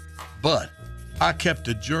 But I kept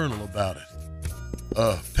a journal about it.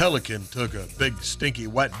 Pelican took a big stinky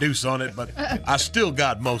wet deuce on it, but I still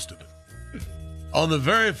got most of it. On the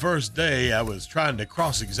very first day, I was trying to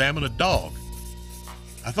cross-examine a dog.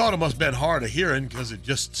 I thought it must have been hard of hearing because it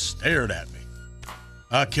just stared at me.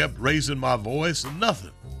 I kept raising my voice and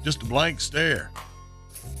nothing, just a blank stare.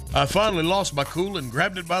 I finally lost my cool and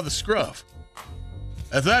grabbed it by the scruff.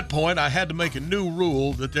 At that point, I had to make a new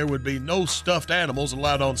rule that there would be no stuffed animals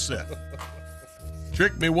allowed on set.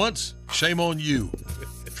 Trick me once, shame on you.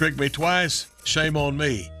 Trick me twice, shame on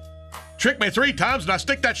me. Trick me 3 times and I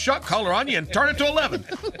stick that shock collar on you and turn it to 11.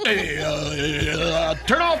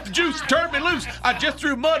 Turn off the juice and turn me loose. I just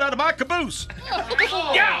threw mud out of my caboose.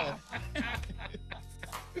 Yeah!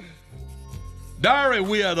 Diary,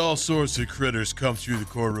 we had all sorts of critters come through the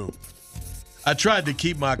courtroom. I tried to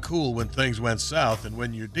keep my cool when things went south, and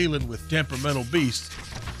when you're dealing with temperamental beasts,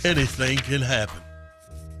 anything can happen.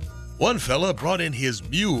 One fella brought in his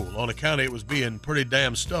mule on account it was being pretty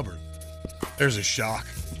damn stubborn. There's a shock.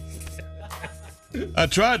 I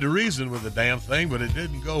tried to reason with the damn thing, but it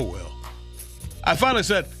didn't go well. I finally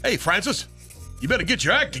said, "Hey, Francis, you better get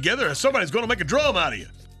your act together or somebody's going to make a drum out of you."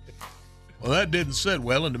 Well, that didn't sit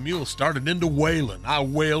well, and the mule started into wailing. I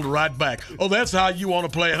wailed right back. "Oh, that's how you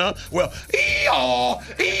want to play it, huh? Well, ee-yaw,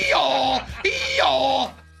 ee-yaw,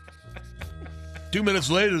 ee-yaw." 2 minutes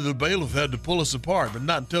later, the bailiff had to pull us apart, but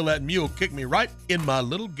not until that mule kicked me right in my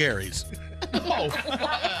little Gary's. Oh.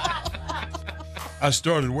 I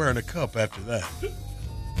started wearing a cup after that.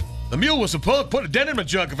 The mule was a punk, put a dent in my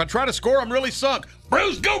junk. If I try to score, I'm really sunk.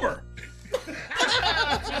 Bruised goober!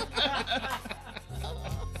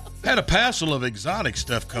 Had a passel of exotic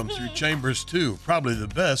stuff come through chambers, too. Probably the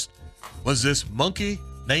best was this monkey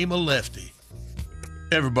named Lefty.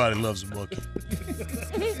 Everybody loves a monkey.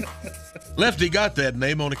 Lefty got that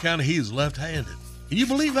name on account of he's left-handed. Can you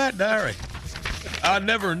believe that, diary? I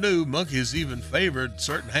never knew monkeys even favored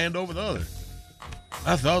certain hand over the other.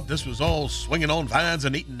 I thought this was all swinging on vines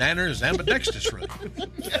and eating nanners ambidextrously.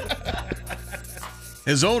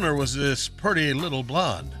 His owner was this pretty little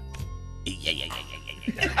blonde.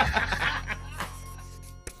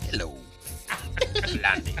 Hello,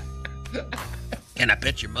 Blondie. Can I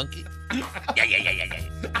pet your monkey? Yeah.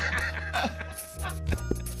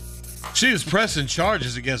 She was pressing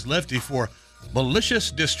charges against Lefty for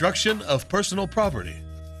malicious destruction of personal property.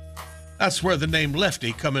 That's where the name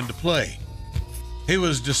Lefty come into play. He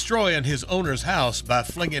was destroying his owner's house by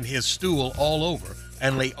flinging his stool all over,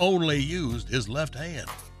 and he only used his left hand.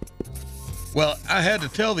 Well, I had to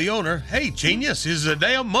tell the owner, "Hey, genius, he's a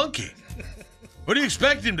damn monkey. What do you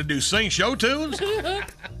expect him to do, sing show tunes?"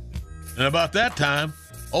 And about that time,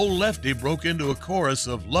 old Lefty broke into a chorus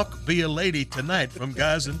of "Luck Be a Lady Tonight" from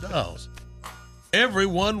Guys and Dolls.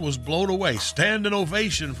 Everyone was blown away, standing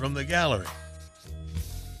ovation from the gallery.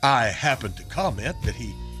 I happened to comment that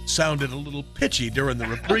he sounded a little pitchy during the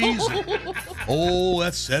reprise. Oh,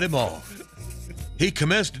 that set him off. He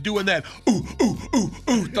commenced doing that ooh, ooh, ooh,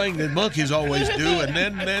 ooh thing that monkeys always do, and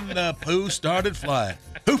then poo started flying.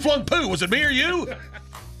 Who flung poo? Was it me or you?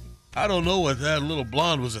 I don't know what that little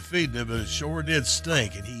blonde was feeding him, but it sure did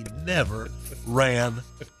stink, and he never ran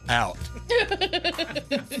out.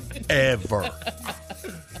 Ever.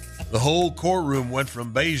 The whole courtroom went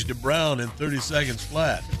from beige to brown in 30 seconds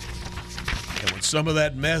flat. And when some of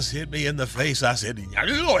that mess hit me in the face, I said,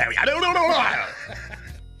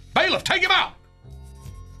 "Bailiff, take him out!"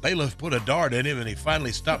 Bailiff put a dart in him, and he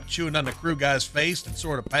finally stopped chewing on the crew guy's face and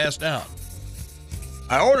sort of passed out.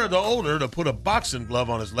 I ordered the owner to put a boxing glove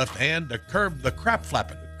on his left hand to curb the crap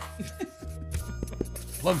flapping.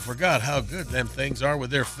 Plum forgot how good them things are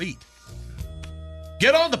with their feet.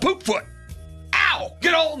 Get on the poop foot! Ow!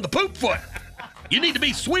 Get on the poop foot! You need to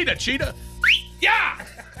be sweeter, Cheetah! Yeah!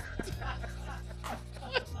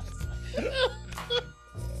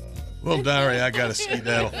 Well, Diary, I got a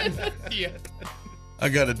skedaddle. Yeah. I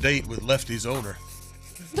got a date with Lefty's owner.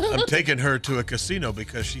 I'm taking her to a casino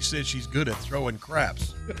because she said she's good at throwing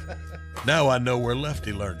craps. Now I know where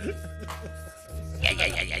Lefty learned it.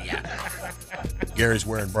 Yeah. Gary's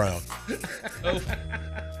wearing brown.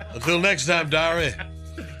 Until next time, Diary,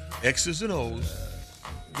 X's and O's,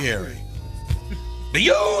 Gary.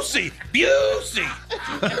 Busey!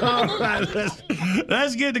 All right,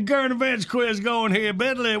 let's get the current events quiz going here.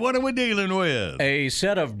 Bentley, what are we dealing with? A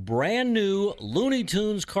set of brand new Looney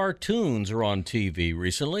Tunes cartoons are on TV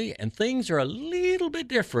recently, and things are a little bit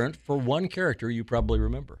different for one character you probably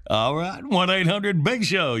remember. All right,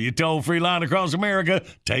 1-800-BIG-SHOW. Your toll-free line across America.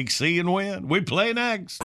 Take C and win. We play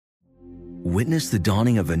next. Witness the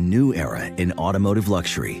dawning of a new era in automotive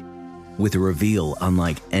luxury with a reveal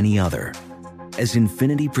unlike any other as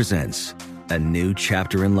Infiniti presents a new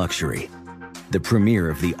chapter in luxury, the premiere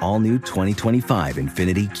of the all-new 2025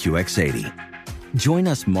 Infiniti QX80. Join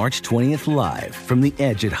us March 20th live from the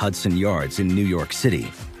Edge at Hudson Yards in New York City,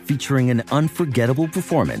 featuring an unforgettable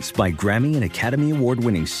performance by Grammy and Academy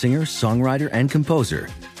Award-winning singer, songwriter, and composer,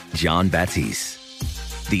 Jon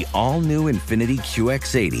Batiste. The all-new Infiniti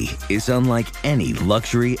QX80 is unlike any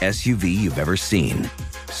luxury SUV you've ever seen.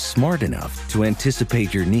 Smart enough to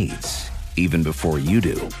anticipate your needs, even before you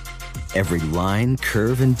do. Every line,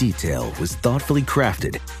 curve, and detail was thoughtfully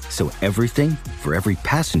crafted so everything for every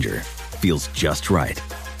passenger feels just right.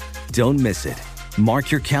 Don't miss it.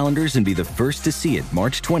 Mark your calendars and be the first to see it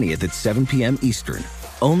March 20th at 7 p.m. Eastern,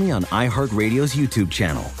 only on iHeartRadio's YouTube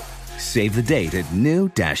channel. Save the date at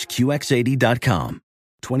new-QX80.com.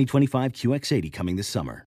 2025 QX80 coming this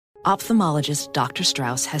summer. Ophthalmologist Dr.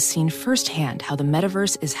 Strauss has seen firsthand how the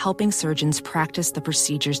metaverse is helping surgeons practice the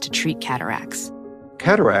procedures to treat cataracts.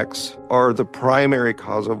 Cataracts are the primary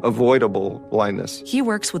cause of avoidable blindness. He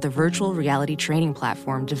works with a virtual reality training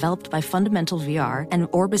platform developed by Fundamental VR and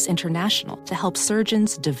Orbis International to help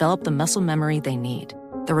surgeons develop the muscle memory they need.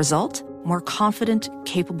 The result? More confident,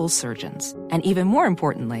 capable surgeons. And even more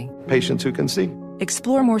importantly, patients who can see.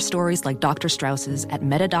 Explore more stories like Dr. Strauss's at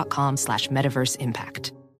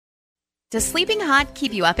meta.com/metaverseimpact. Does sleeping hot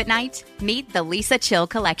keep you up at night? Meet the Leesa Chill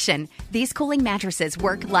Collection. These cooling mattresses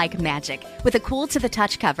work like magic with a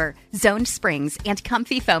cool-to-the-touch cover, zoned springs, and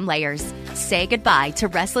comfy foam layers. Say goodbye to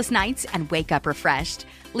restless nights and wake up refreshed.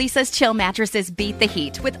 Leesa's Chill mattresses beat the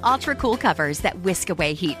heat with ultra-cool covers that whisk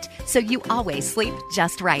away heat, so you always sleep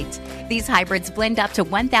just right. These hybrids blend up to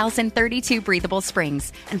 1,032 breathable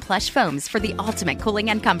springs and plush foams for the ultimate cooling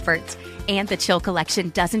and comfort. And the Chill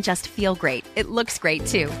Collection doesn't just feel great, it looks great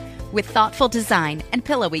too, with thoughtful design and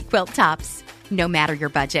pillowy quilt tops. No matter your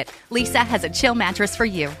budget, Leesa has a Chill mattress for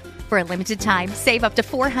you. For a limited time, save up to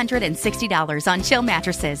 $460 on Chill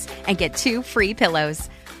mattresses and get 2 free pillows.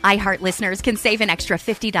 iHeart listeners can save an extra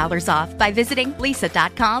 $50 off by visiting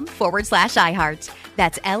leesa.com/iHeart.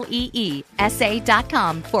 That's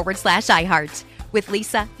LEESA.com/iHeart. With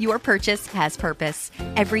Leesa, your purchase has purpose.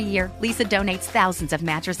 Every year, Leesa donates thousands of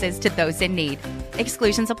mattresses to those in need.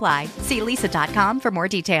 Exclusions apply. See leesa.com for more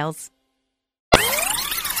details.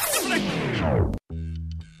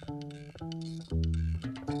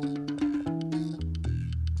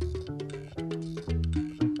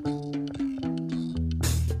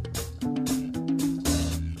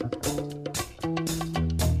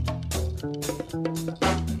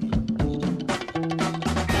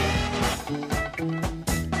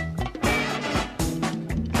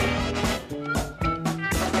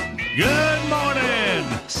 Good morning.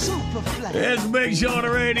 It's Big Show on the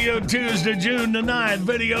radio, Tuesday, June the 9th.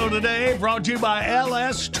 Video today brought to you by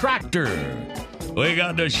LS Tractor. We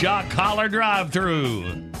got the shock collar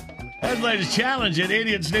drive-through. That's the latest challenge that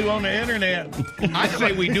idiots do on the internet. I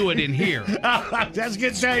say we do it in here. Let's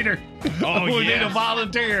get Tater. Oh, we need a yes.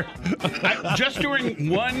 volunteer. Just during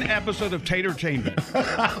one episode of Tatertainment.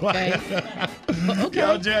 Okay.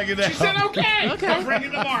 Go check it out. She said okay. Okay. I'll bring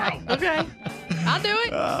it tomorrow. Okay. I'll do it.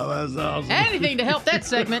 Oh, that's awesome. Anything to help that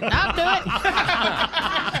segment. I'll do it.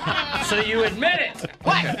 So you admit it.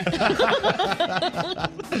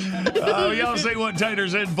 Oh, y'all see what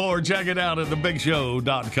Tater's in for? Check it out at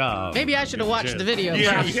thebigshow.com. Maybe I should have watched the video.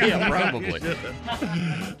 Yeah, probably. All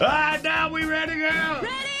right, now we ready, girl?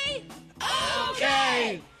 Ready?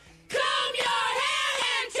 Okay. Comb your hair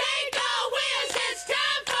and take a whiz. It's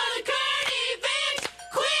time for the current event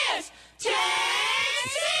quiz. Take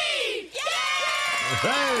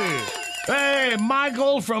Hey,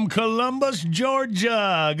 Michael from Columbus,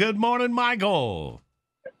 Georgia. Good morning, Michael.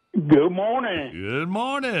 Good morning. Good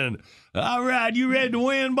morning. All right, you ready to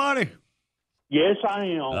win, buddy? Yes, I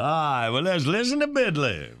am. All right, well, let's listen to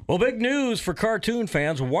Bidley. Well, big news for cartoon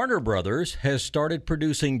fans. Warner Brothers has started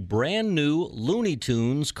producing brand new Looney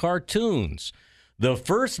Tunes cartoons. The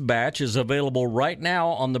first batch is available right now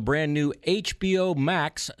on the brand new HBO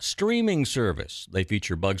Max streaming service. They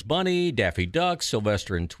feature Bugs Bunny, Daffy Duck,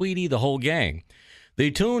 Sylvester and Tweety, the whole gang.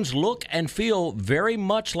 The tunes look and feel very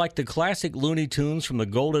much like the classic Looney Tunes from the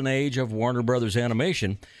golden age of Warner Brothers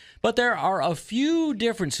animation, but there are a few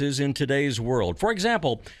differences in today's world. For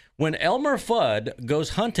example, when Elmer Fudd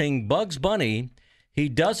goes hunting Bugs Bunny, he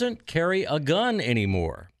doesn't carry a gun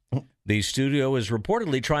anymore. The studio is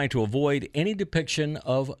reportedly trying to avoid any depiction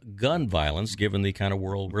of gun violence, given the kind of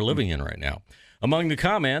world we're living in right now. Among the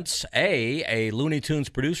comments, A Looney Tunes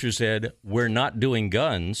producer said, "We're not doing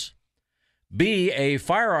guns." B, a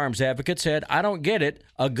firearms advocate said, "I don't get it.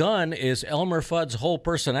 A gun is Elmer Fudd's whole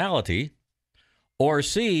personality." Or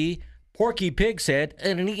C, Porky Pig said,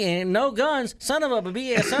 "No guns, son of a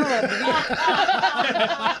bitch, son of a bitch."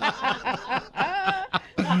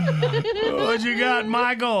 What you got,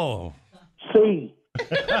 Michael? C. You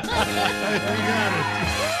got it.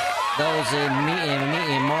 Those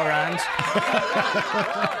morons.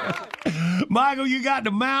 Michael, you got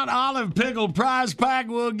the Mount Olive Pickle prize pack.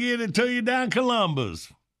 We'll get it to you down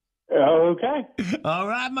Columbus. Okay. All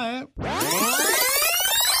right, man.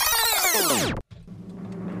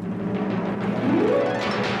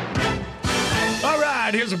 All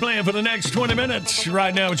right, here's a plan for the next 20 minutes.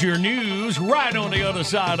 Right now it's your news. Right on the other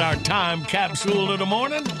side, our time capsule of the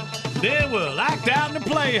morning. Then we'll act out in the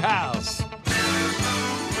playhouse.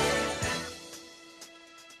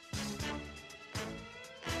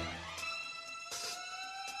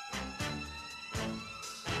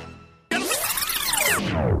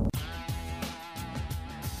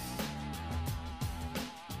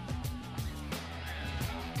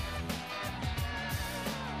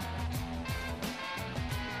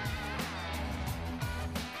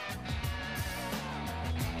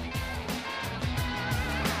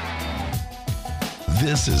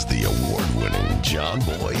 This is the award-winning John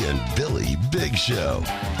Boy and Billy Big Show.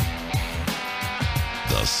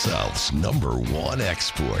 The South's #1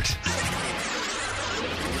 export.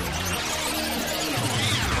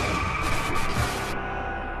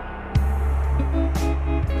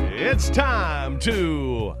 It's time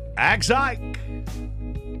to Axe Ike.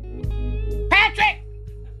 Patrick!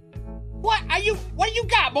 What do you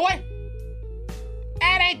got, boy?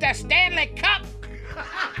 That ain't the Stanley Cup.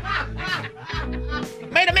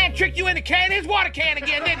 Made a man trick you into carrying his water can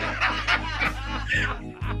again, didn't he?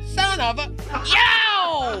 Son of a...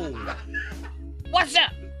 Yo! What's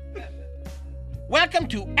up? Welcome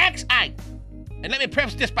to Axe Ike. And let me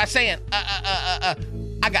preface this by saying,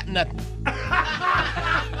 I got nothing.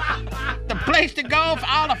 The place to go for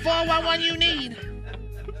all the 411 you need.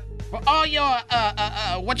 For all your,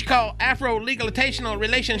 what you call Afro-legalization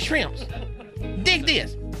relation shrimps. Dig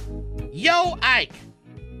this. Yo, Ike.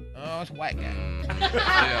 Oh, it's a white guy.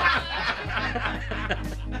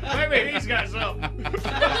 Maybe he's got something.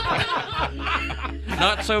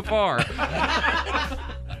 Not so far.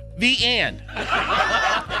 The end.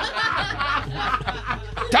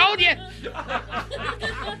 Told you.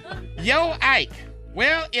 Yo, Ike.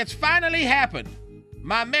 Well, it's finally happened.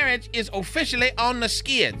 My marriage is officially on the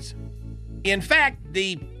skids. In fact,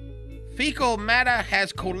 the fecal matter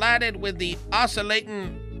has collided with the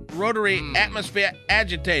oscillating rotary atmosphere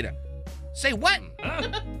agitator. Say what?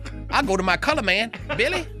 I'll go to my color man,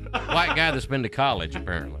 Billy. White guy that's been to college,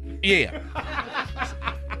 apparently. Yeah.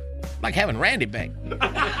 Like having Randy back.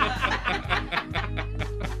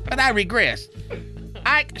 But I regress.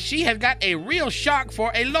 Ike, she has got a real shock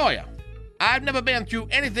for a lawyer. I've never been through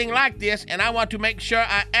anything like this, and I want to make sure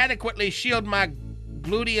I adequately shield my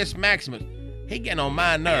gluteus maximus. He getting on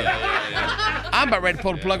my nerves. I'm about ready to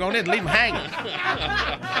pull the plug on this, leave him hanging.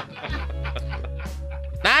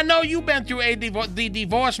 Now, I know you've been through the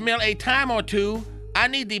divorce mill a time or two. I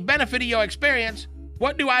need the benefit of your experience.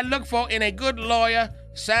 What do I look for in a good lawyer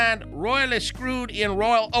signed Royally Screwed in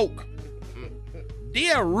Royal Oak?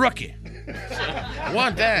 Dear rookie.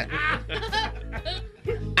 One time.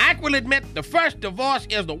 I will admit the first divorce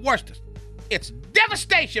is the worstest. It's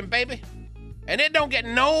devastation, baby. And it don't get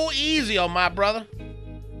no easier, my brother.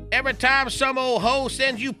 Every time some old hoe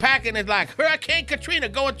sends you packing, it's like Hurricane Katrina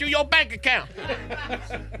going through your bank account.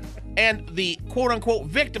 And the quote-unquote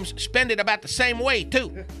victims spend it about the same way,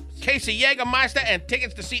 too. Case of Jägermeister and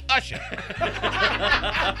tickets to see Usher.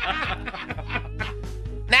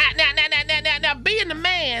 Now, being the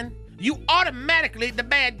man, you automatically the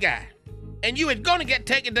bad guy. And you is gonna get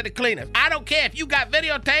taken to the cleaners. I don't care if you got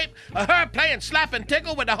videotape of her playing slap and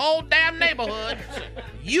tickle with the whole damn neighborhood.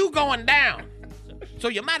 You going down. So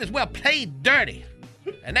you might as well play dirty.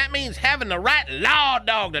 And that means having the right law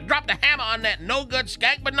dog to drop the hammer on that no-good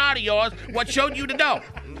skank Bernard of yours what showed you the door.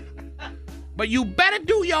 But you better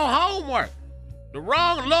do your homework. The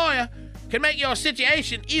wrong lawyer can make your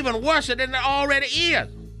situation even worse than it already is.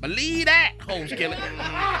 Believe that, Holmes Killer.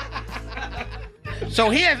 So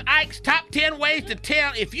here's Ike's top 10 ways to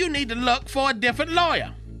tell if you need to look for a different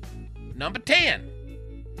lawyer. Number 10.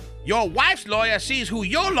 Your wife's lawyer sees who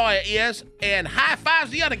your lawyer is and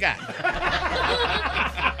high-fives the other guy.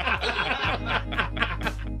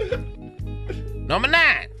 Number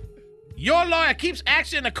 9. Your lawyer keeps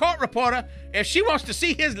asking the court reporter if she wants to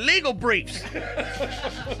see his legal briefs.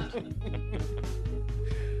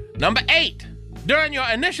 Number 8. During your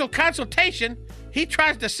initial consultation, he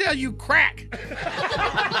tries to sell you crack.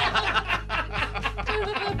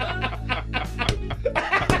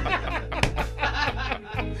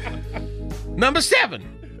 Number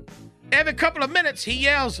 7. Every couple of minutes, he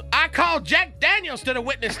yells, "I call Jack Daniels to the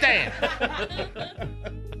witness stand."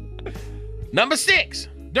 Number 6.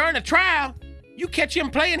 During the trial, you catch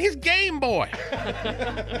him playing his Game Boy.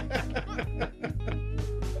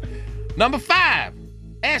 Number 5.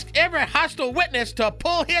 Ask every hostile witness to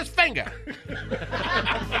pull his finger.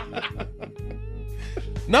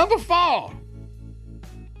 Number 4.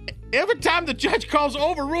 Every time the judge calls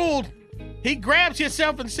overruled, he grabs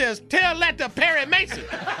himself and says, "Tell that to Perry Mason."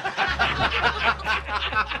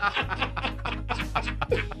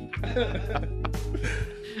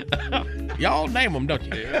 Y'all name them, don't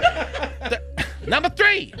you? Number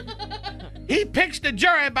 3. He picks the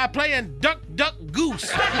jury by playing Duck, Duck,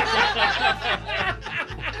 Goose.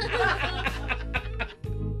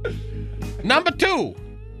 Number 2.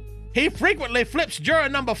 He frequently flips juror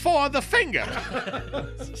number 4 the finger.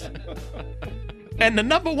 And the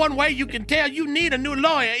number 1 way you can tell you need a new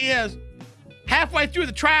lawyer is halfway through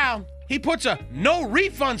the trial, he puts a no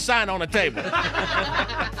refund sign on the table.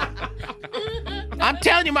 I'm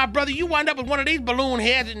telling you, my brother, you wind up with one of these balloon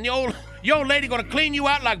heads and your old lady gonna clean you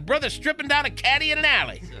out like brother stripping down a caddy in an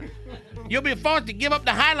alley. You'll be forced to give up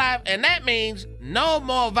the high life, and that means no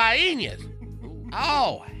more Viennas.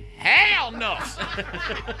 Oh, hell no.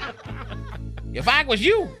 If I was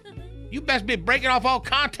you best be breaking off all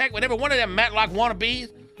contact with every one of them Matlock wannabes,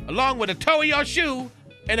 along with the toe of your shoe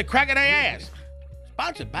and the crack of their ass.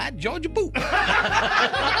 Sponsored by Georgia Boot.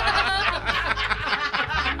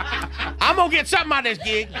 I'm gonna get something out of this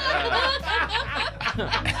gig.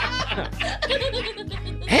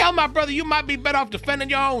 Hell, my brother, you might be better off defending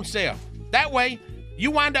your own self. That way,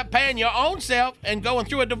 you wind up paying your own self and going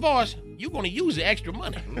through a divorce, you're gonna use the extra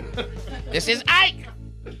money. This is Ike.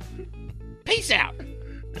 Peace out.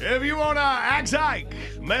 If you want to axe Ike,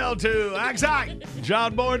 mail to Axe Ike,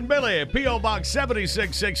 John Boy and Billy, P.O. Box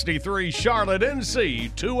 7663, Charlotte, NC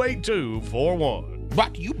 28241.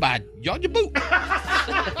 Brought to you by Georgia Boot.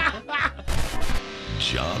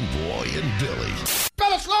 John Boy and Billy.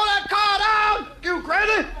 Better slow that car down, you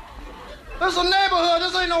crazy. This is a neighborhood.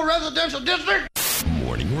 This ain't no residential district.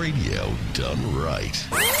 Morning radio done right.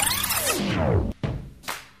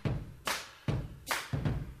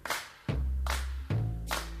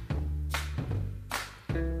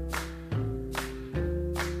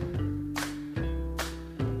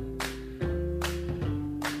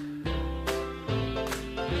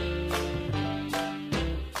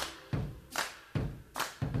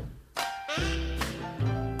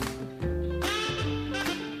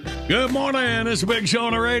 Good morning. It's a Big Show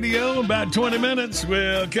on the radio. In about 20 minutes,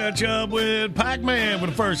 we'll catch up with Pac-Man for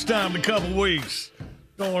the first time in a couple weeks.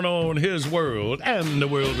 Going on his world and the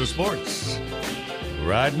world of sports.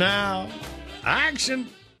 Right now, action.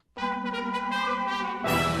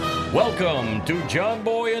 Welcome to John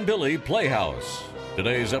Boy and Billy Playhouse.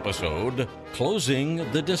 Today's episode, Closing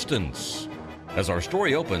the Distance. As our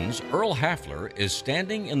story opens, Earl Hafler is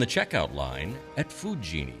standing in the checkout line at Food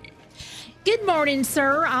Genie. Good morning,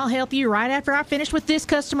 sir. I'll help you right after I finish with this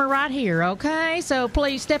customer right here, okay? So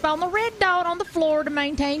please step on the red dot on the floor to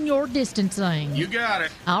maintain your distancing. You got it.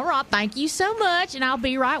 All right, thank you so much, and I'll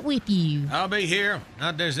be right with you. I'll be here.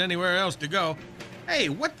 Not there's anywhere else to go. Hey,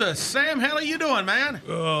 what the Sam hell are you doing, man?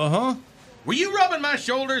 Uh-huh. Were you rubbing my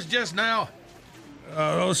shoulders just now?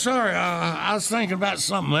 Sorry. I was thinking about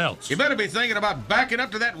something else. You better be thinking about backing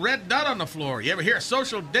up to that red dot on the floor. You ever hear of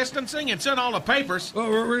social distancing? It's in all the papers.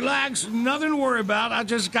 Relax. Nothing to worry about. I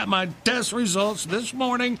just got my test results this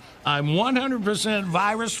morning. I'm 100%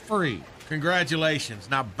 virus-free. Congratulations.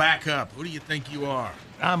 Now back up. Who do you think you are?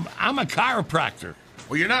 I'm a chiropractor.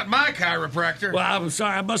 Well, you're not my chiropractor. Well, I'm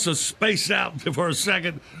sorry. I must have spaced out for a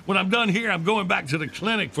second. When I'm done here, I'm going back to the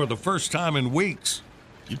clinic for the first time in weeks.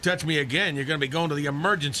 You touch me again, you're going to be going to the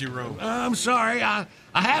emergency room. I'm sorry. I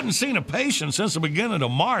hadn't seen a patient since the beginning of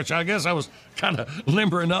March. I guess I was kind of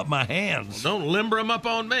limbering up my hands. Well, don't limber them up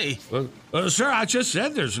on me. Sir, I just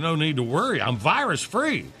said there's no need to worry. I'm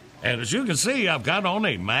virus-free. And as you can see, I've got on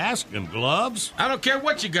a mask and gloves. I don't care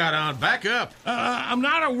what you got on. Back up. I'm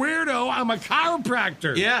not a weirdo. I'm a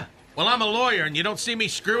chiropractor. Yeah? Well, I'm a lawyer, and you don't see me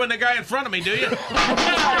screwing the guy in front of me, do you?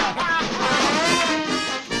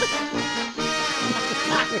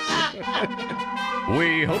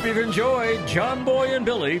 We hope you've enjoyed John Boy and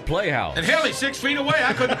Billy Playhouse. And hell, he's 6 feet away.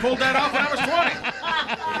 I couldn't have pulled that off when I was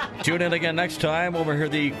 20. Tune in again next time when we hear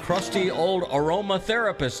the crusty old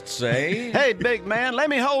aromatherapist say, Hey, big man, let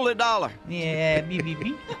me hold $1. Yeah, beep.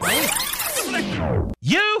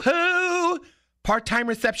 Yoo-hoo! Part-time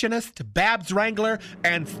receptionist, Babs Wrangler,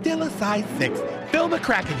 and still a size 6, Phil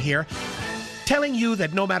McCracken here, telling you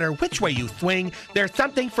that no matter which way you swing, there's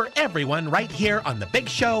something for everyone right here on The Big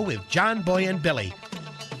Show with John Boy and Billy.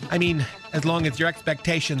 I mean, as long as your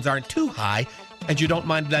expectations aren't too high, and you don't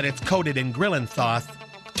mind that it's coated in grillin' sauce.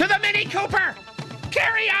 To the Mini Cooper!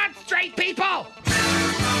 Carry on, straight people!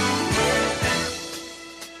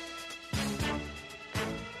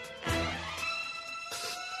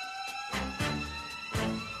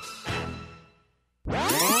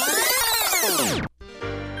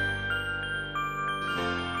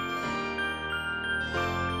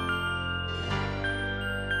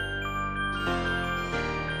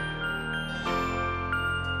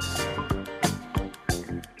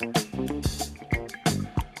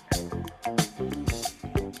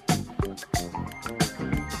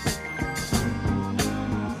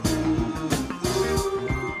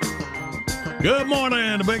 Good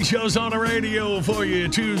morning. The Big Show's on the radio for you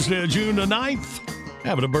Tuesday, June the 9th.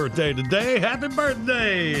 Having a birthday today. Happy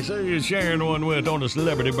birthday. So you're sharing one with on the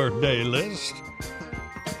celebrity birthday list.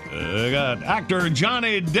 Got actor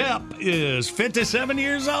Johnny Depp is 57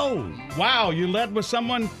 years old. Wow, you led with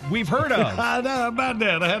someone we've heard of. I know about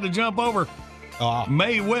that. I had to jump over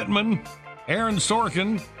Mae Whitman, Aaron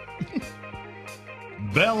Sorkin,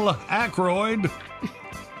 Belle Aykroyd,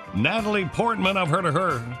 Natalie Portman. I've heard of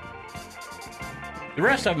her. The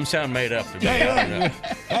rest of them sound made up to me.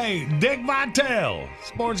 Hey, Dick Vitale.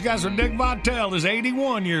 Sports guys from Dick Vitale is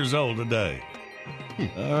 81 years old today.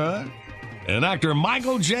 All right. And actor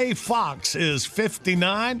Michael J. Fox is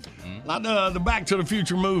 59. The Back to the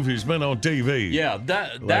Future movie's been on TV. Yeah,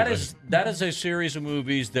 that is a series of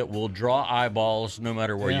movies that will draw eyeballs no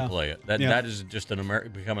matter where you play it. That is just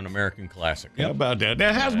become an American classic. How about that?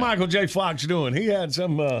 Now, how's Michael J. Fox doing? He had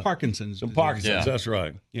some Parkinson's. Some Parkinson's. That's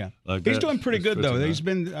right. Yeah, like he's doing pretty good though. He's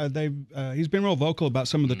been he's been real vocal about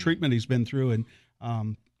some of the treatment he's been through,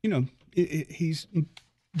 and he's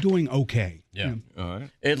doing okay. Yeah. All right.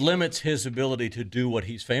 It limits his ability to do what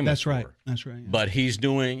he's famous for. That's right. Yeah. But he's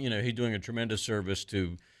doing a tremendous service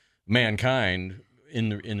to mankind in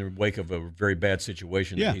the wake of a very bad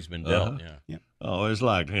situation that he's been dealt. Yeah. Always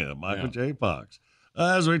liked him, Michael J. Fox.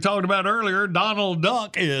 As we talked about earlier, Donald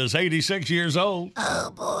Duck is 86 years old.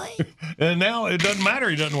 Oh, boy. And now it doesn't matter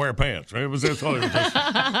he doesn't wear pants. Right? It was just. And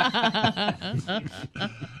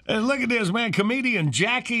look at this, man. Comedian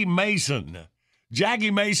Jackie Mason.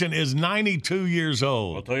 Jackie Mason is 92 years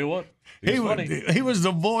old. I'll tell you what. He was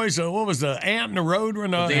the voice of, what was the Ant and the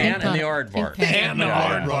Roadrunner? The Ant and the Aardvark. Ant and the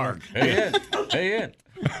Aardvark. Hey, Ant.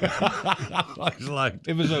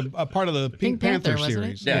 It was a part of the Pink Panther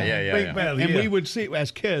series. Yeah. Pink Panther, and we would see,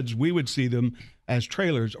 as kids, see them as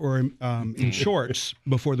trailers or in shorts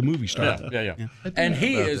before the movie started. Yeah. And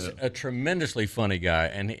he is a tremendously funny guy,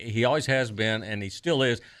 and he always has been, and he still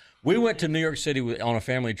is. We went to New York City on a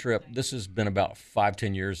family trip. This has been about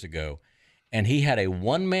 5-10 years ago. And he had a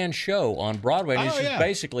one-man show on Broadway. And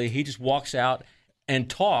basically, he just walks out and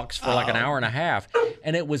talks for like an hour and a half.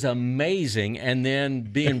 And it was amazing. And then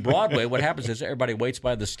being Broadway, what happens is everybody waits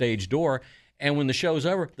by the stage door. And when the show's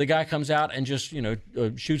over, the guy comes out and just,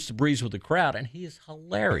 shoots the breeze with the crowd. And he is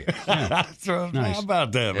hilarious. Nice. How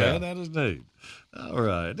about that, man? That is neat. All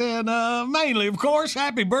right. And mainly, of course,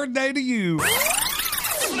 happy birthday to you.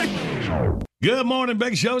 Good morning,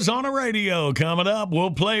 Big Show's on the radio. Coming up,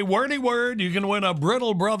 we'll play Wordy Word. You can win a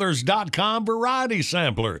BrittleBrothers.com variety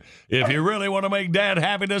sampler. If you really want to make Dad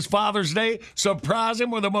happy this Father's Day, surprise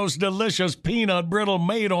him with the most delicious peanut brittle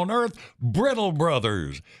made on earth, Brittle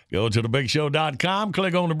Brothers. Go to thebigshow.com,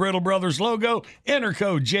 click on the Brittle Brothers logo, enter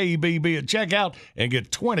code JBB at checkout, and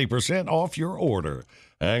get 20% off your order.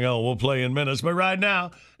 Hang on, we'll play in minutes. But right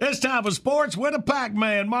now, it's time for sports with a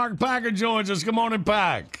Pac-Man. Mark Packer joins us. Good morning,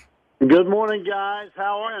 Pac. Good morning, guys.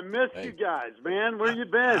 How are you? I missed you guys, man. Where you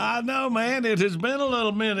been? I know, man. It has been a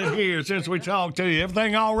little minute here since we talked to you.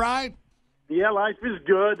 Everything all right? Yeah, life is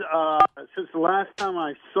good. Since the last time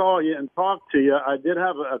I saw you and talked to you, I did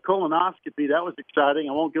have a colonoscopy. That was exciting.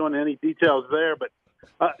 I won't go into any details there, but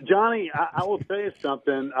Johnny, I will tell you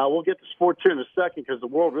something. We'll get to sports here in a second because the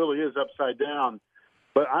world really is upside down.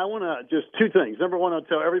 But I want to just two things. Number one, I'll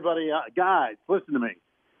tell everybody, guys, listen to me.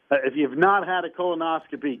 If you've not had a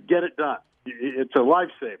colonoscopy, get it done. It's a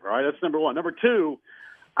lifesaver, all right? That's number one. Number two,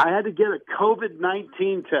 I had to get a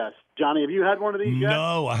COVID-19 test. Johnny, have you had one of these yet?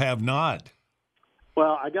 No, I have not.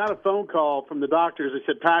 Well, I got a phone call from the doctors. They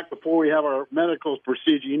said, Pac, before we have our medical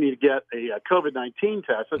procedure, you need to get a COVID-19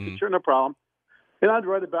 test. I said, sure, no problem. And I'd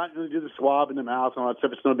read about it, do the swab in the mouth and all that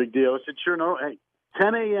stuff. It's no big deal. I said, sure, no. Hey,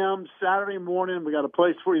 10 a.m. Saturday morning, we got a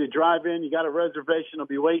place for you to drive in. You got a reservation. I'll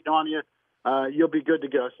be waiting on you. You'll be good to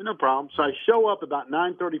go. I said, no problem. So I show up about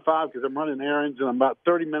 9:35 because I'm running errands, and I'm about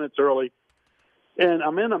 30 minutes early. And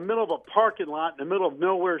I'm in the middle of a parking lot in the middle of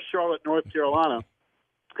nowhere, Charlotte, North Carolina.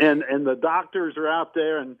 And the doctors are out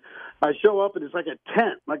there, and I show up, and it's like a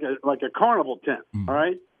tent, like a carnival tent, all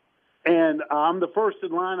right? And I'm the first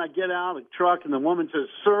in line. I get out of the truck, and the woman says,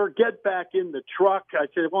 sir, get back in the truck. I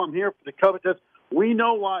said, well, I'm here for the COVID test. We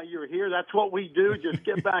know why you're here. That's what we do. Just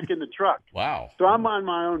get back in the truck. Wow. So I'm on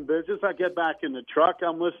my own business. I get back in the truck.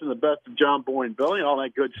 I'm listening to the best of John Boy and Billy, all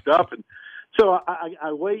that good stuff. And so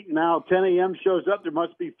I wait. Now 10 a.m. shows up. There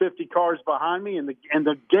must be 50 cars behind me, and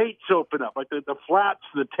the gates open up, like the flaps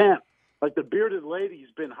of the tent, like the bearded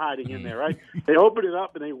lady's been hiding in there, right? They open it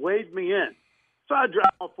up, and they wave me in. So I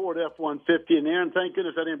drive my Ford F-150 in there, and thank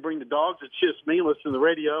goodness I didn't bring the dogs. It's just me listening to the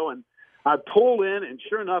radio, and I pull in, and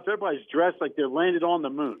sure enough, everybody's dressed like they're landed on the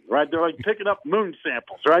moon, right? They're like picking up moon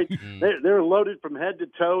samples, right? They're loaded from head to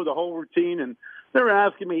toe, the whole routine, and they're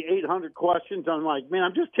asking me 800 questions. I'm like, man,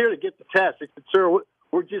 I'm just here to get the test. They said, sir,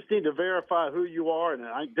 we just need to verify who you are and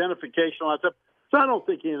identification, all that stuff. So I don't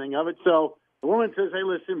think anything of it. So the woman says, hey,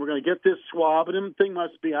 listen, we're going to get this swab, and the thing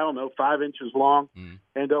must be, 5 inches long,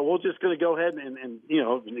 and we're just going to go ahead and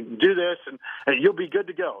do this, and you'll be good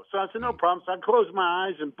to go. So I said, no problem. So I close my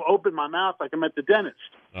eyes and open my mouth like I'm at the dentist.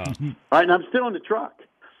 All right, and I'm still in the truck.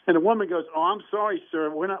 And the woman goes, oh, I'm sorry, sir.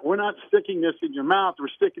 We're not sticking this in your mouth. We're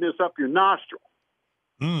sticking this up your nostril.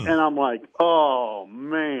 And I'm like, oh,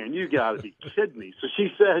 man, you got to be kidding me. So she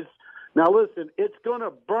says, now, listen, it's going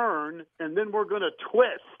to burn, and then we're going to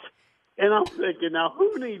twist. And I'm thinking, now,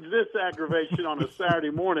 who needs this aggravation on a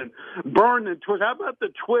Saturday morning? Burn and twist. How about the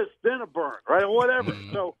twist, then a burn, right? Or whatever.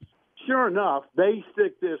 So sure enough, they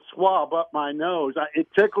stick this swab up my nose. It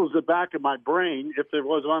tickles the back of my brain if there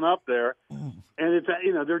was one up there. And it's,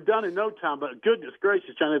 they're done in no time. But goodness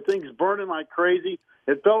gracious, John, the thing's burning like crazy.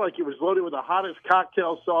 It felt like it was loaded with the hottest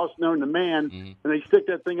cocktail sauce known to man. And they stick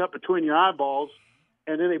that thing up between your eyeballs.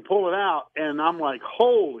 And then they pull it out, and I'm like,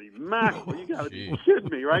 holy mackerel, you got to be kidding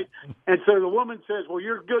me, right? And so the woman says, well,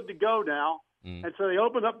 you're good to go now. And so they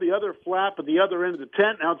open up the other flap at the other end of the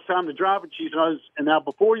tent. Now it's time to drive, and she says, and now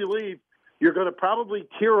before you leave, you're going to probably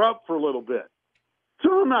tear up for a little bit.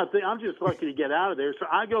 So I'm just lucky to get out of there. So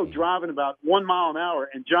I go driving about 1 mile an hour,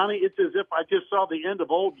 and Johnny, it's as if I just saw the end of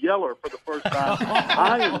Old Yeller for the first time.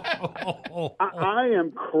 I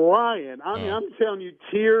am crying. I mean, I'm telling you,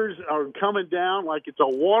 tears are coming down like it's a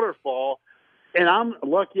waterfall, and I'm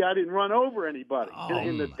lucky I didn't run over anybody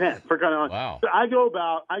in the tent. Wow. So I go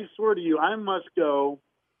about, I swear to you, I must go,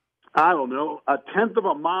 I don't know, a tenth of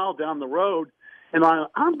a mile down the road, and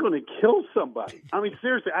I'm going to kill somebody. I mean,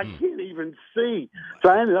 seriously, I can't even see. So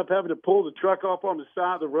I ended up having to pull the truck off on the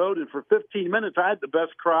side of the road, and for 15 minutes, I had the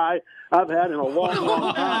best cry I've had in a long,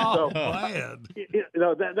 long time. So,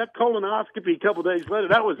 that colonoscopy a couple days later,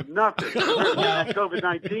 that was nothing compared to that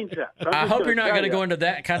COVID-19 test. I hope you're not going to go into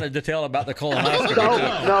that kind of detail about the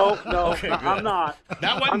colonoscopy. No, okay, I'm not.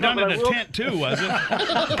 That wasn't done in a tent, too, was it?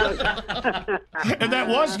 And that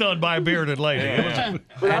was done by a bearded lady. Yeah.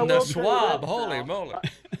 And the swab, holy moly.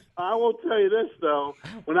 I will tell you this, though.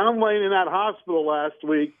 When I'm laying in that hospital last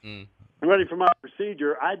week, ready for my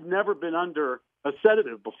procedure, I'd never been under a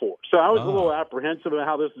sedative before. So I was a little apprehensive about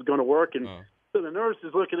how this is going to work. And so the nurse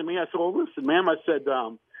is looking at me. I said, well, listen, ma'am, I said,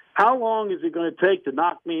 how long is it going to take to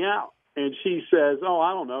knock me out? And she says,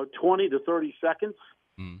 I don't know, 20 to 30 seconds.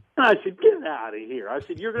 And I said, get out of here. I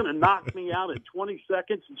said, you're going to knock me out in 20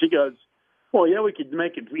 seconds? And she goes, well, yeah, we could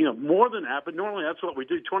make it, more than that, but normally that's what we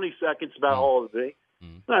do. 20 seconds about all of it.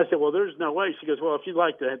 And I said, well, there's no way. She goes, well, if you'd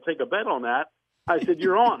like to take a bet on that. I said,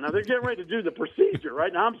 you're on. Now, they're getting ready to do the procedure,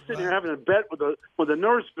 right? Now, I'm sitting here having a bet with a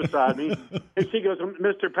nurse beside me. And she goes,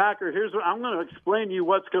 Mr. Packer, here's what I'm going to explain to you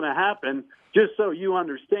what's going to happen just so you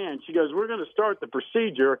understand. She goes, we're going to start the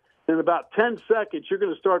procedure. In about 10 seconds, you're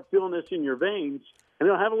going to start feeling this in your veins. and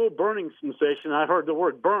they'll have a little burning sensation. I heard the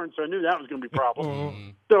word burn, so I knew that was going to be a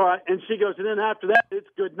problem. And she goes, and then after that, it's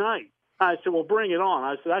good night. I said, well, bring it on.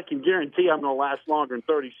 I said, I can guarantee I'm going to last longer than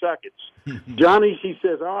 30 seconds. Johnny, she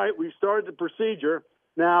says, all right, we've started the procedure.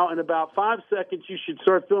 Now, in about 5 seconds, you should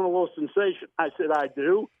start feeling a little sensation. I said, I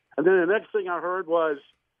do. And then the next thing I heard was,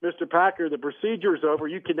 Mr. Packer, the procedure is over.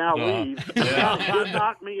 You can now leave. Just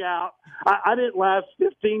knocked me out. I didn't last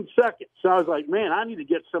 15 seconds. So I was like, man, I need to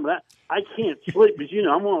get some of that. I can't sleep because,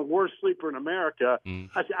 I'm one of the worst sleeper in America. I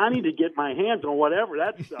said, I need to get my hands on whatever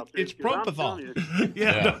that stuff is. It's propofol.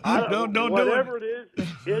 Don't do it. Whatever it is,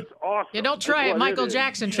 it's awesome. Yeah, don't try it. Michael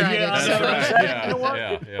Jackson tried it. You know what?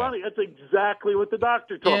 It's funny. That's exactly what the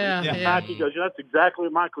doctor told me. Packy goes, that's exactly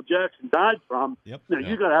what Michael Jackson died from. Now,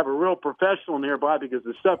 you got to have a real professional nearby because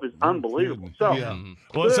the stuff is unbelievable. So,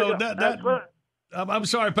 I'm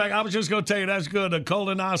sorry, Pack. I was just going to tell you that's good. A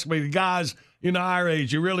colonoscopy, guys, our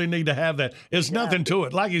age, you really need to have that. It's nothing to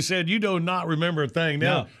it. Like you said, you do not remember a thing.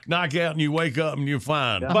 They'll knock you out and you wake up and you're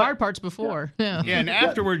fine. The hard part's before. And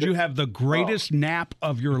afterwards you have the greatest nap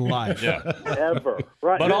of your life. Ever.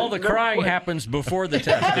 Right. But all the crying happens before the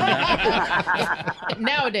test.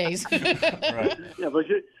 Nowadays. Right. Yeah,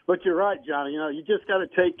 but you're right, Johnny. You just got to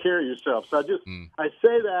take care of yourself. So I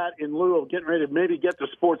say that in lieu of getting ready to maybe get to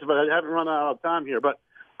sports, but I haven't run out of time here. But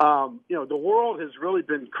the world has really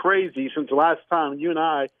been crazy since the last time you and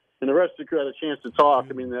I and the rest of the crew had a chance to talk.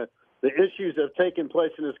 I mean, the issues that have taken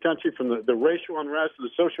place in this country, from the racial unrest to the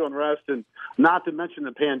social unrest, and not to mention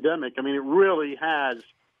the pandemic. I mean, it really has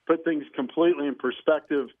put things completely in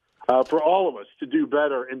perspective for all of us to do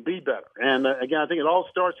better and be better. And again, I think it all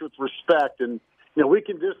starts with respect. And we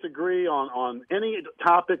can disagree on any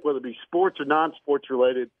topic, whether it be sports or non-sports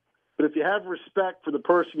related. But if you have respect for the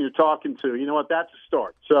person you're talking to, you know what, that's a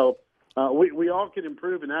start. So we all can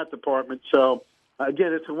improve in that department. So,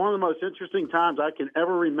 again, it's one of the most interesting times I can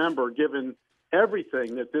ever remember, given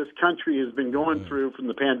everything that this country has been going through, from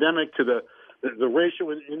the pandemic to the racial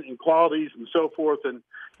inequalities and so forth. And,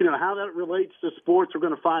 how that relates to sports, we're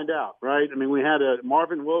going to find out, right? I mean, we had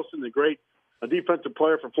Marvin Wilson, the great defensive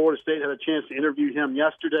player for Florida State, had a chance to interview him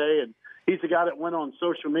yesterday, and he's the guy that went on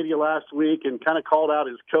social media last week and kind of called out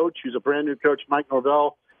his coach, who's a brand new coach, Mike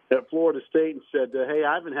Norvell, at Florida State, and said, hey,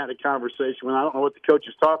 I haven't had a conversation when I don't know what the coach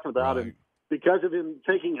is talking about. Right. And because of him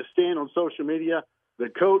taking a stand on social media, the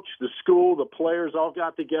coach, the school, the players all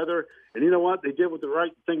got together, and you know what? They did what the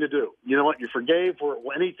right thing to do. You know what? You forgave for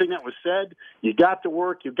anything that was said. You got to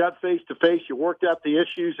work. You got face-to-face. You worked out the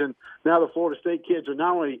issues, and now the Florida State kids are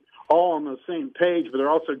not only all on the same page, but they're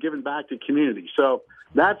also giving back to community. So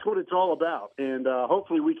that's what it's all about, and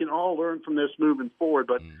hopefully we can all learn from this moving forward.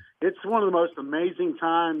 But it's one of the most amazing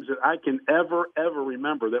times that I can ever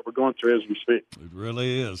remember that we're going through as we speak. It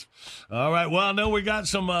really is. All right, well, I know we got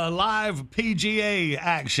some live PGA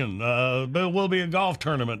action. There will be a golf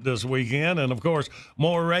tournament this weekend, and, of course,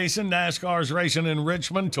 more racing. NASCAR's racing in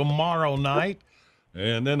Richmond tomorrow night,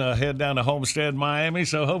 and then head down to Homestead, Miami.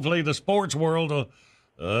 So hopefully the sports world will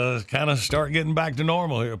kind of start getting back to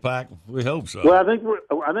normal here, Pac. We hope so. Well, I think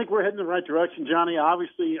we're heading in the right direction, Johnny.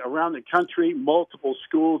 Obviously, around the country, multiple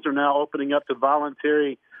schools are now opening up to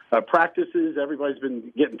voluntary practices. Everybody's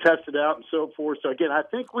been getting tested out and so forth. So, again, I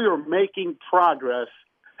think we are making progress.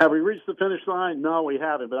 Have we reached the finish line? No, we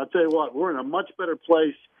haven't. But I'll tell you what, we're in a much better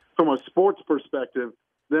place from a sports perspective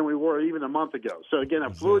than we were even a month ago. So, again,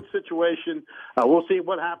 a fluid situation. We'll see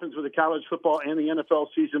what happens with the college football and the NFL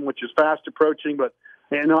season, which is fast approaching. But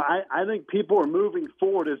I think people are moving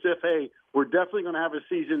forward as if, hey, we're definitely going to have a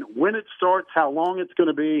season. When it starts, how long it's going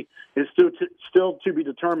to be is still to be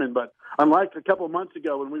determined. But unlike a couple of months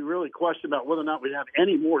ago when we really questioned about whether or not we'd have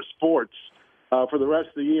any more sports for the rest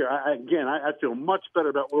of the year, I feel much better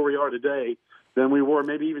about where we are today than we were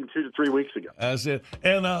maybe even 2 to 3 weeks ago. That's it.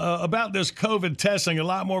 And about this COVID testing, a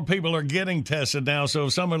lot more people are getting tested now. So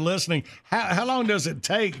if someone listening, how long does it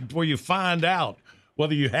take before you find out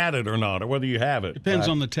whether you had it or not, or whether you have it? Depends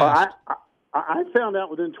on the test. I found out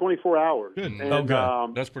within 24 hours. Good. And,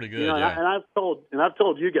 okay. That's pretty good. And I've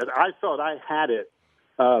told you guys, I thought I had it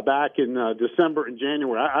back in December and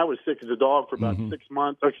January. I was sick as a dog for about 6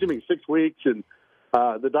 weeks, and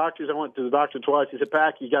I went to the doctor twice. He said,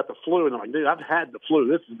 "Pack, you got the flu," and I'm like, "Dude, I've had the flu.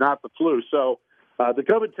 This is not the flu." So the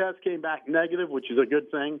COVID test came back negative, which is a good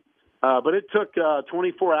thing. But it took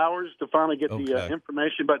 24 hours to finally get the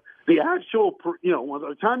information. But the actual, by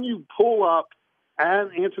the time you pull up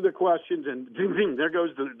and answer the questions, and there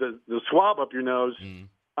goes the swab up your nose.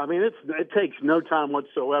 I mean, it takes no time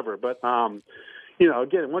whatsoever. But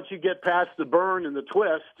again, once you get past the burn and the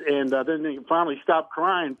twist, and then you finally stop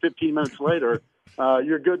crying 15 minutes later,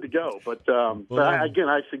 you're good to go. But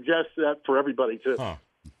I suggest that for everybody too. All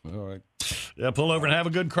right. Yeah, pull over and have a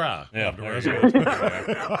good cry. Yeah.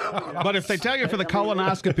 But if they tell you for the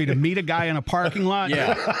colonoscopy to meet a guy in a parking lot,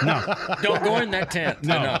 no. Don't go in that tent.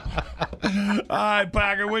 No. All right,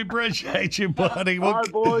 Packer, we appreciate you, buddy. All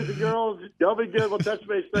right, boys and girls, y'all be good. We'll touch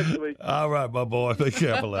base next week. All right, my boy. Be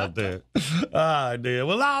careful out there. All right, dear.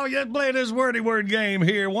 Well, now you play this wordy word game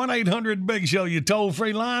here. 1-800-BIG-SHOW, your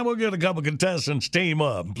toll-free line. We'll get a couple contestants team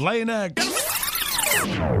up. Play next.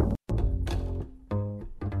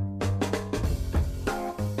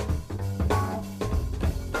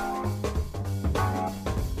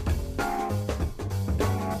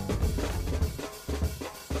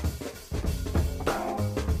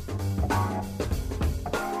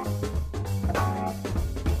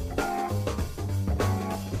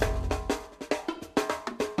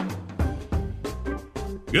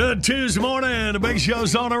 Good Tuesday morning. The Big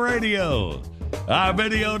Show's on the radio. Our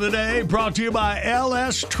video today brought to you by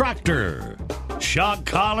LS Tractor. Shock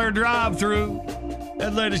collar drive-through.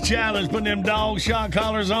 That latest challenge, putting them dog shock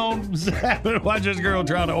collars on. Watch this girl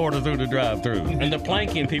trying to order through the drive-through. And the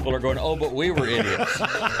planking people are going, oh, but we were idiots.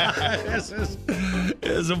 This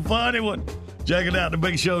is a funny one. Check it out at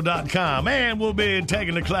thebigshow.com. And we'll be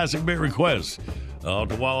taking the classic bit requests. Off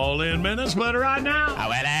the wall in minutes, but right now. Oh,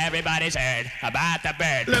 well, everybody's heard about the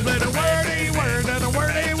bird. Let's play the wordy word and the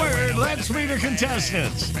wordy word. Let's meet the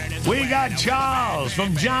contestants. We got Charles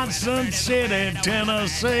from Johnson City,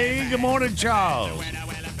 Tennessee. Good morning, Charles.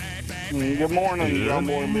 Good morning, John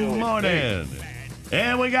Boy and Billy. Good morning.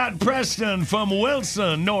 And we got Preston from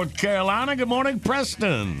Wilson, North Carolina. Good morning,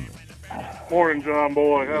 Preston. Morning, John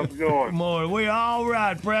Boy. How's it going? Good morning. We all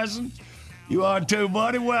right, Preston. You are too,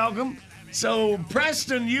 buddy. Welcome. So,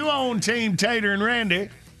 Preston, you own Team Tater and Randy.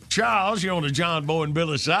 Charles, you're on the John Boy and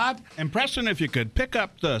Billy side. And Preston, if you could pick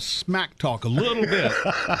up the smack talk a little bit,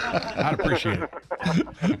 I'd appreciate it.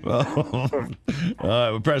 All right,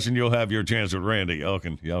 well, Preston, you'll have your chance with Randy. Y'all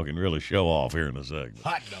can really show off here in a second.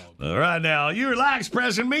 Hot dog. All right, now, you relax,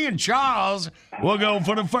 Preston. Me and Charles will go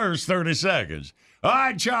for the first 30 seconds. All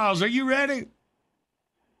right, Charles, are you ready?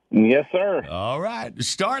 Yes, sir. All right,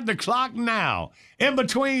 start the clock now. In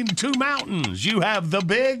between two mountains, you have the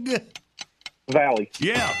Big Valley.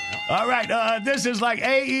 Yeah. All right, this is like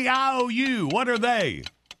A-E-I-O-U. What are they?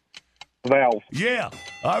 Valve. Yeah.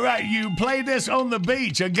 All right, you play this on the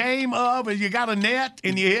beach. A game of, you got a net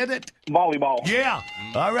and you hit it? Volleyball. Yeah.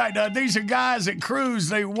 All right, these are guys that cruise.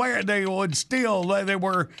 They were the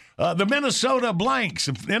Minnesota Blanks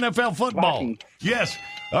of NFL football. Vikings. Yes.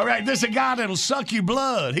 All right, this is a guy that'll suck you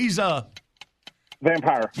blood. He's a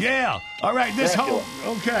vampire. Yeah. All right, this Dracula.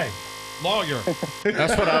 whole okay. Lawyer.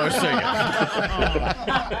 That's what I was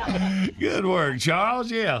thinking. Good work, Charles.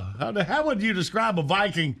 Yeah. How would you describe a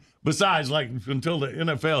Viking besides until the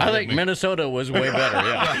NFL? I think Minnesota was way better.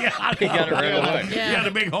 Yeah. He got it right away. Yeah,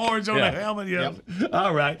 the big horns on the helmet. Yeah. Yep.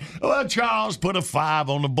 All right. Well, Charles put a 5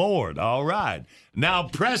 on the board. All right. Now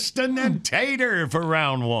Preston and Tater for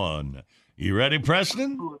round 1. You ready,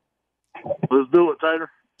 Preston? Let's do it, Tater.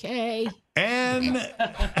 Okay. And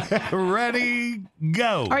ready,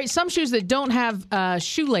 go. All right, some shoes that don't have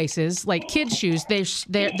shoelaces, like kids' shoes, their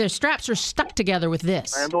straps are stuck together with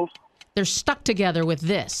this. Sandals? They're stuck together with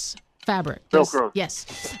this fabric. Velcro.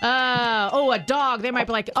 Yes. A dog. They might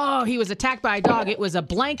be like, oh, he was attacked by a dog. It was a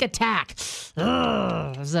blank attack.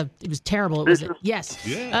 It was terrible. Yes.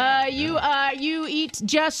 Yeah. You eat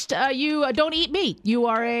you don't eat meat. You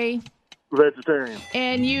are a vegetarian.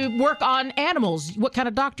 And you work on animals. What kind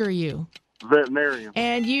of doctor are you? Veterinarian.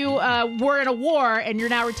 And you were in a war and you're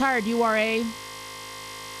now retired. You are a...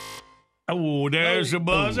 Oh, there's a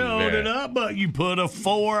buzzer. Hold it up, but you put a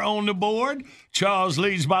 4 on the board. Charles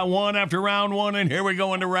leads by 1 after round 1, and here we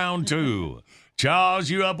go into round 2. Charles,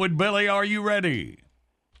 you up with Billy. Are you ready?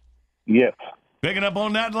 Yes. Picking up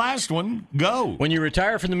on that last one. Go. When you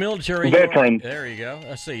retire from the military... Veteran. There you go.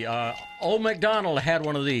 Let's see. Old MacDonald had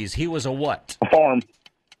one of these. He was a what? A farm.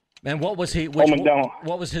 And what was he? Old MacDonald.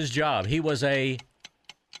 What was his job? He was a...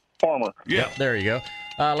 farmer. Yeah. There you go.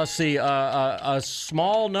 Let's see. A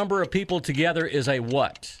small number of people together is a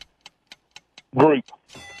what? Group.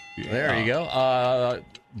 Yeah. There you go.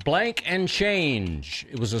 Blank and change.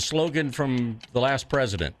 It was a slogan from the last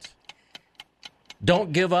president.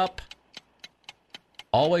 Don't give up.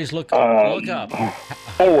 Always look up.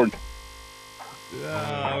 Forward.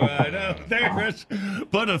 All right. There's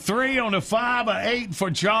put a 3 on a 5, a 8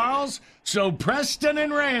 for Charles. So Preston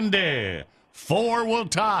and Randy. 4 will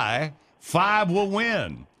tie. 5 will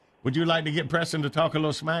win. Would you like to get Preston to talk a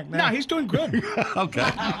little smack now? No, he's doing good. Okay. All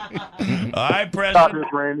right, Got Preston. this,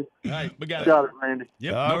 Randy. All right, we got it. Got it, Randy.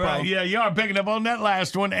 Yep, All no right. problem. Yeah, you are picking up on that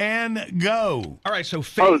last one. And go. All right, so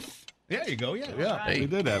faith. There you go. Yeah. Yeah, we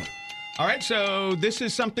did have it. All right, so this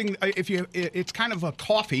is something. It's kind of a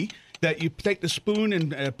coffee that you take the spoon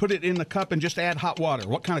and put it in the cup and just add hot water.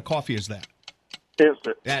 What kind of coffee is that?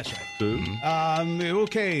 Instant. That's right.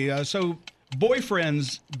 Okay, so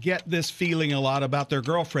boyfriends get this feeling a lot about their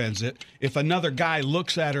girlfriends. If another guy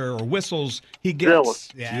looks at her or whistles, he gets Jealous.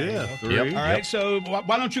 Yeah. three. All right, so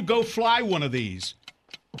why don't you go fly one of these?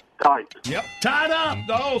 Tight. Yep. Tied up.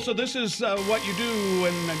 Oh, so this is what you do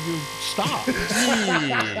when you stop.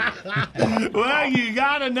 Well, you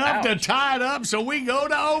got enough to tie it up, so we go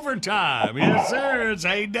to overtime. Yes, sir. It's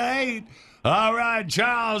 8-8. All right,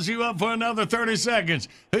 Charles, you up for another 30 seconds.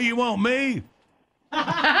 Who you want, me?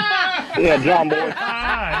 Yeah, John Boy.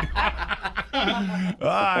 All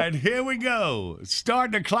right, here we go.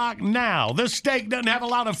 Start the clock now. This steak doesn't have a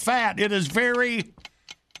lot of fat. It is very...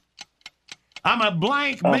 I'm a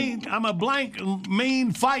blank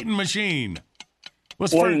mean fighting machine.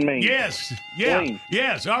 What's Lean mean. Yes. Yeah. Lean.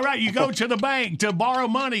 Yes. All right, you go to the bank to borrow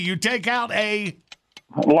money. You take out a...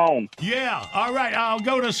 Loan. Yeah. All right, I'll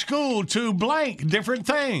go to school to blank different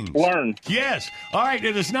things. Learn. Yes. All right,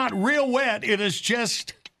 it is not real wet. It is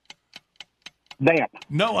just... Damp.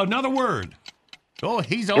 No, another word. Oh,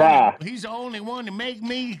 he's Dry. the only one to make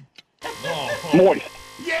me... Moist.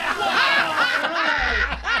 Yeah.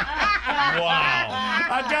 Wow.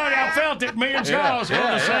 I tell you, I felt it. Me and Charles were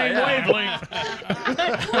on the same wavelength.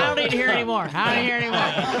 I don't need to hear anymore.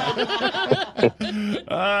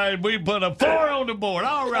 All right, we put a 4 on the board.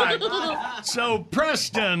 All right. So,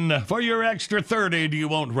 Preston, for your extra 30, do you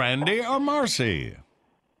want Randy or Marcy?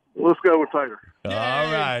 Let's go with Tater. All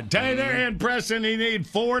right. Taylor and Preston, you need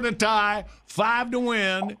 4 to tie, 5 to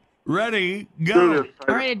win. Ready, Do go. this,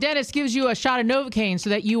 Tater. All right, Dennis gives you a shot of Novocaine so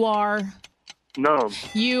that you are... Numb.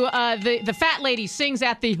 You, the fat lady sings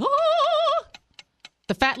at the...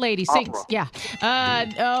 The fat lady sings. Opera. Yeah.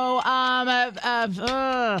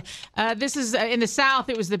 This is in the South.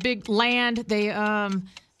 It was the big land. They had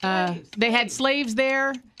slaves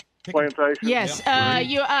there. Plantation. Yes.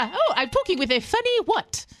 I'm talking with a funny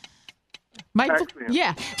what? Accent.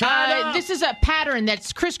 Yeah. This is a pattern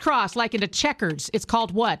that's crisscross, like in the checkers. It's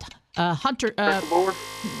called what? Hunter. Checkerboard.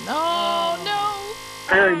 Oh no.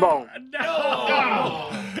 Herringbone. No.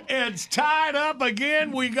 It's tied up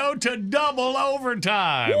again. We go to double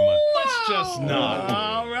overtime. Let's just not.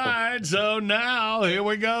 All right. So now, here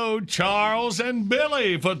we go. Charles and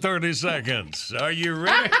Billy for 30 seconds. Are you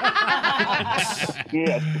ready?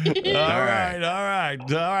 Yes. All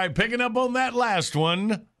right. Picking up on that last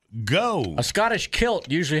one. Go. A Scottish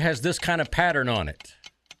kilt usually has this kind of pattern on it.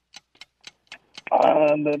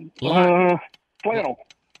 Flannel.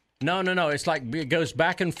 No. It's like it goes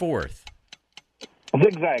back and forth.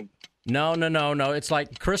 Zigzag. No. It's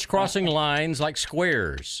like crisscrossing lines, like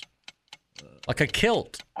squares, like a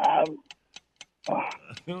kilt.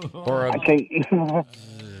 Or a, I can't.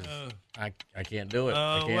 I can't do it.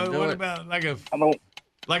 I can't what do it. about like a I don't.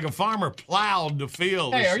 like a farmer plowed the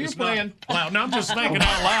field? Hey, are you It's not playing? plowed. No, I'm just thinking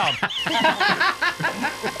out loud.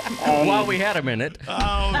 While we had a minute.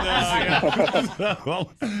 Oh, no.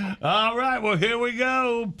 All right. Well, here we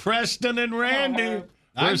go. Preston and Randy.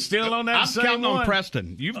 We're still on that I'm same counting one. on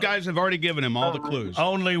Preston. You guys have already given him all the clues.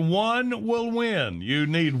 Only one will win. You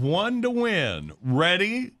need one to win.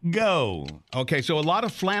 Ready, go. Okay, so a lot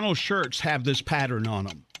of flannel shirts have this pattern on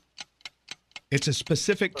them. It's a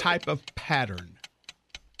specific type of pattern.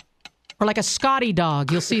 Or like a Scotty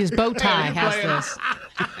dog. You'll see his bow tie has this.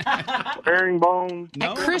 Herringbone.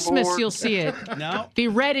 At Christmas, you'll see it. No. Be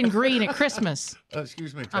red and green at Christmas.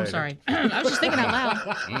 Excuse me, I'm Taylor. sorry. I was just thinking out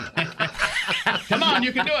loud. Come on,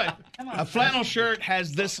 you can do it. A flannel shirt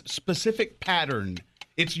has this specific pattern.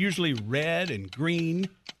 It's usually red and green.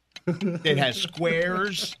 It has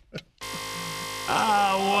squares. Oh,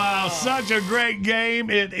 wow. Such a great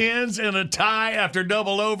game. It ends in a tie after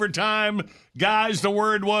double overtime. Guys, the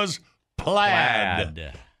word was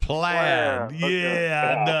plaid. Plaid.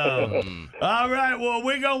 Yeah, I know. All right, well,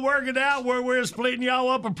 we're going to work it out where we're splitting y'all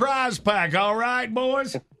up a prize pack. All right,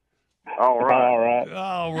 boys? All right.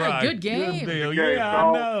 All right. Good game. Good deal. Good game, Yeah, I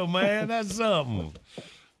Charles. know, man. That's something.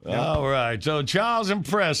 All right. So, Charles and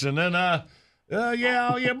Preston. And,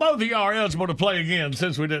 both of y'all are eligible to play again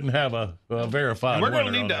since we didn't have a verified And we're going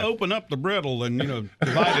to winner need on to that. open up the brittle and,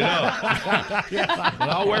 divide it up.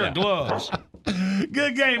 And I'll wear gloves.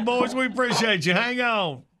 Good game, boys. We appreciate you. Hang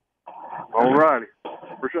on. All righty.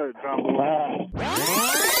 Appreciate it, John.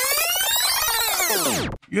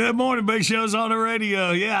 Good morning, Big Show's on the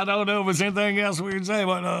radio. Yeah, I don't know if there's anything else we can say.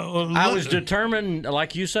 But, I was determined,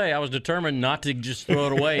 like you say, not to just throw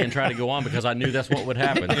it away and try to go on because I knew that's what would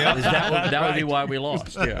happen. That would be why we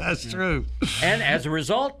lost. Yeah. That's true. And as a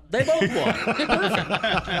result, they both won.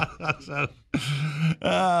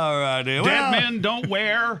 All righty. Dead men don't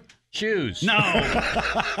wear shoes. No.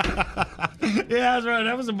 Yeah, that's right.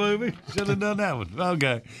 That was a movie. Should have done that one.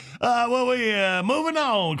 Okay. Moving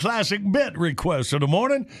on. Classic bit request of the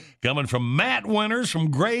morning coming from Matt Winters from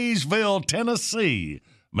Graysville, Tennessee.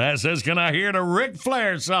 Matt says, can I hear the Ric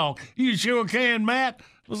Flair song? You sure can, Matt.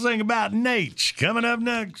 We'll sing about Nate coming up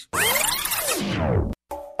next.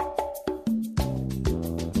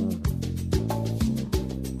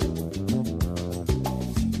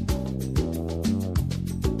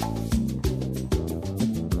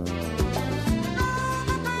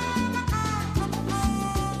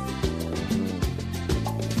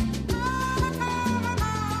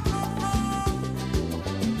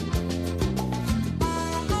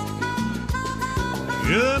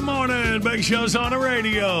 Good morning, Big Show's on the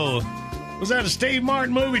radio. Was that a Steve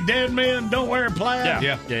Martin movie, Dead Men Don't Wear Plaid?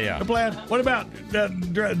 Yeah. The plaid. What about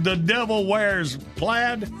The Devil Wears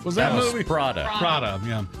Plaid? Was that movie? Prada,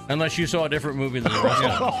 yeah. Unless you saw a different movie than the rest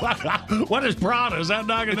of them. What is Prada? Is that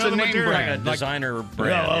not another material? Like a designer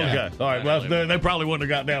brand. Oh, okay. Yeah. All right. Well, they probably wouldn't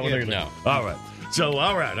have got that one either. No. All right. So,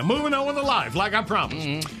 all right. I'm moving on with the life, like I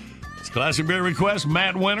promised. It's Classic Beer Request,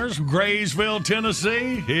 Matt Winters from Graysville,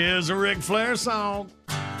 Tennessee. Here's a Ric Flair song.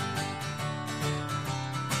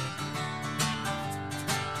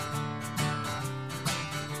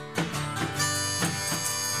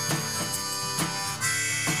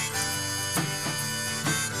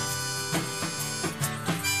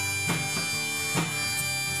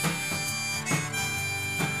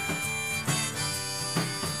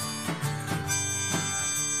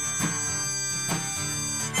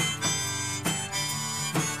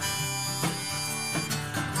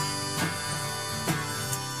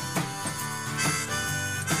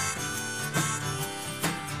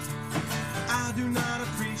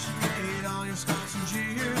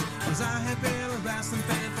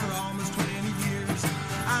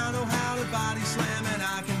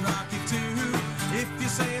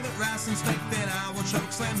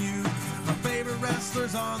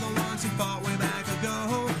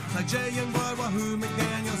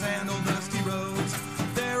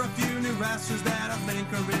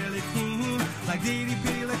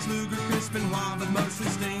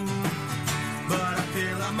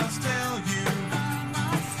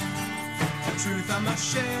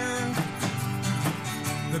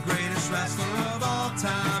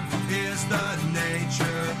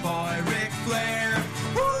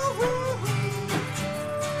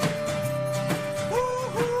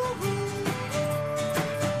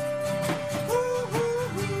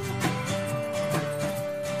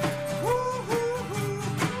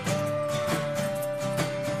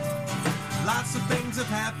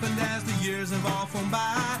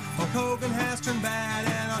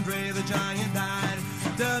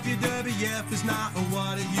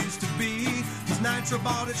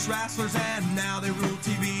 Bought its wrestlers and now they rule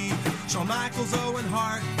TV. Shawn Michaels, Owen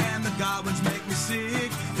Hart, and the Godwins make me sick.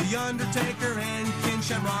 The Undertaker and Ken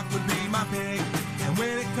Shamrock would be my pick. And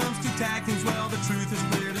when it comes to tag teams, well, the truth is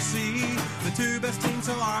clear to see. The two best teams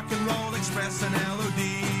are Rock and Roll Express and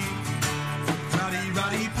LOD.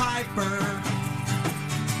 Roddy Piper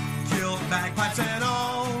killed bagpipes and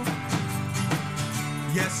all.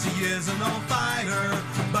 Yes, he is an old fighter,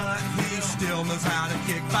 but he still knows how to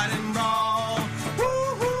kick, fight, and brawl.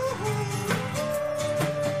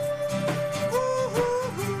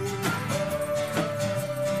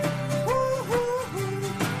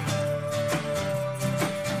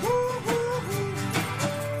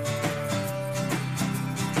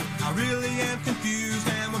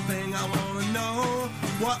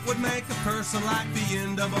 Would make a person like the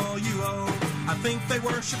NWO. I think they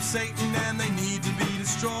worship Satan and they need to be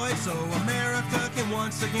destroyed, so America can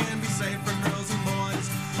once again be safe for girls and boys.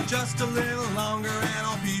 Just a little longer and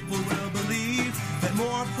all people will believe that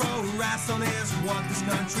more pro wrestling is what this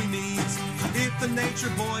country needs. If the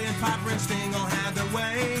Nature Boy and Piper and Sting all had their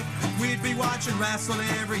way, we'd be watching wrestling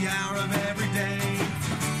every hour of every day.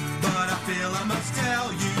 But I feel I must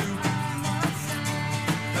tell you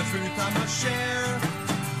the truth I must share.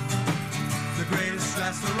 The greatest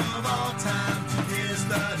wrestler of all time is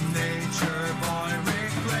the Nature Boy,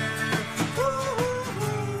 Ric Flair.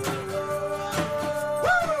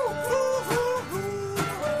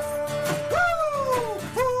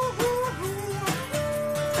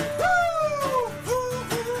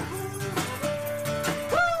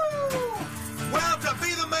 Well, to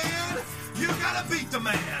be the man, you gotta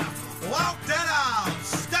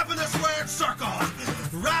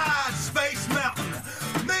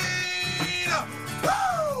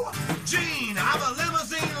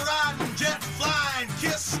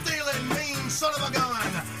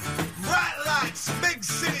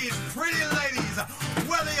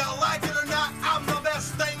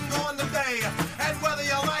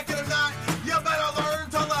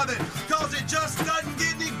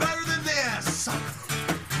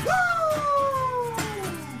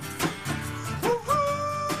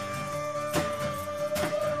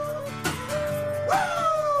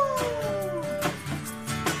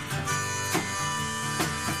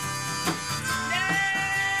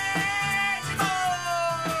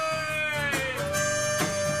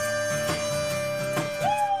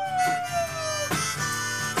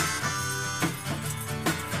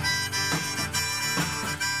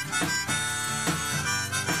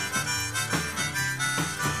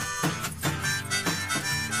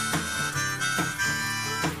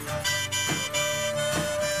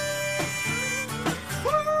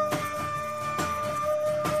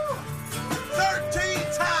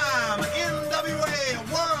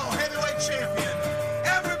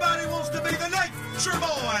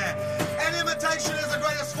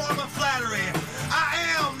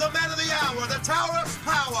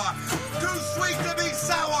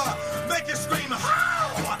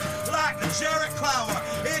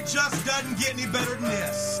just doesn't get any better than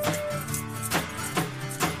this.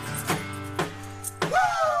 Woo!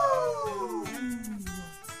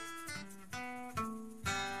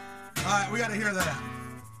 All right, we got to hear that.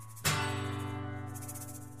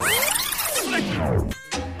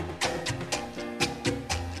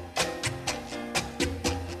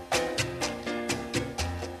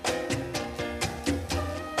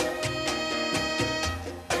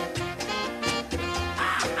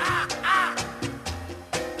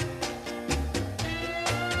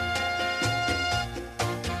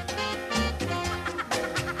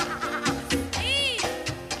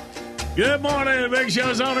 Good morning. The Big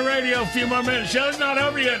Show's on the radio. A few more minutes. Show's not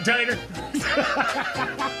over yet, Tater.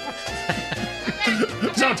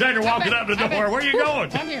 So Tater walking up the door. Where you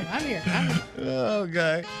going? I'm here.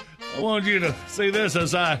 Okay. I want you to see this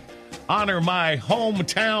as I honor my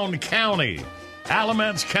hometown county,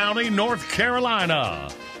 Alamance County, North Carolina.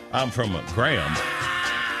 I'm from Graham.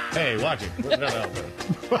 Hey, watch it. Put that out there.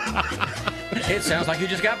 It sounds like you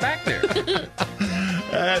just got back there.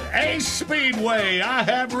 At Ace Speedway. I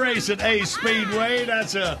have raced at Ace Speedway.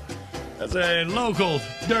 That's a local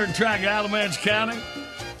dirt track in Alamance County.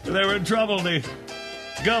 They were in trouble. The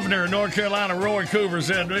governor of North Carolina, Roy Coover,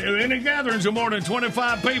 said, any gatherings of more than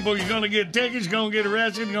 25 people, you're going to get tickets, you're going to get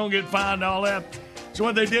arrested, you're going to get fined, all that. So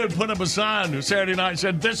what they did, put up a sign Saturday night,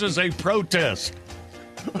 said, this is a protest.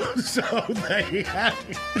 So they had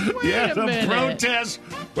a protest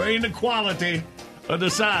for inequality of the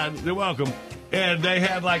sign. You're welcome. And they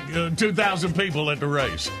had like 2,000 people at the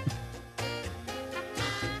race.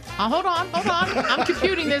 Hold on. I'm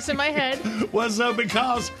computing this in my head. Well, so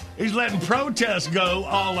because he's letting protests go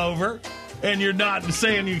all over, and you're not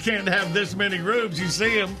saying you can't have this many groups, you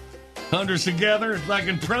see them hundreds together, like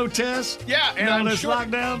in protest. Yeah, and I'm sure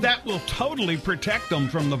lockdown. That will totally protect them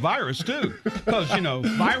from the virus, too. Because,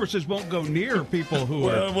 viruses won't go near people who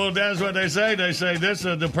are... Well, that's what they say. They say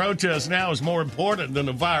the protest now is more important than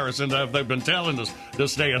the virus, and they've been telling us to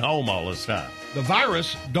stay at home all this time. The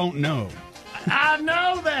virus don't know. I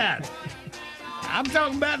know that. I'm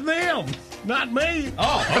talking about them, not me.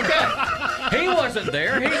 Oh, okay. He wasn't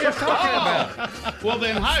there. He's just talking about it. Well,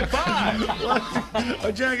 then, high five.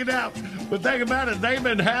 Well, check it out. But think about it. They've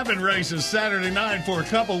been having races Saturday night for a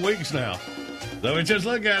couple weeks now. So we just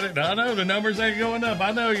look at it. I know the numbers ain't going up.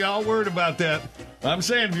 I know y'all worried about that. I'm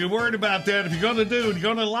saying if you're worried about that, if you're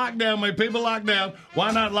going to lock down, make people lock down,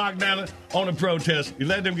 why not lock down it on a protest? You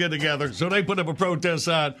let them get together. So they put up a protest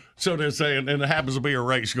sign, so they're saying, and it happens to be a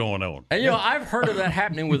race going on. And, I've heard of that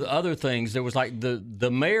happening with other things. There was like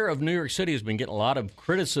the mayor of New York City has been getting a lot of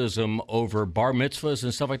criticism over bar mitzvahs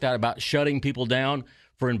and stuff like that about shutting people down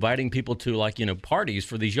for inviting people to, parties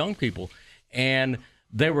for these young people. And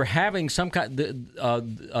they were having some kind.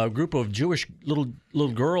 A group of Jewish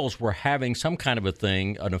little girls were having some kind of a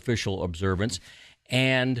thing, an official observance,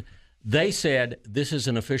 and they said this is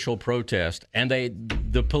an official protest, and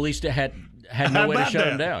the police had no way to shut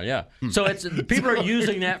them down. Yeah, so it's people are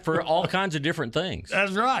using that for all kinds of different things.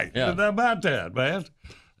 That's right. Yeah. How about that, man?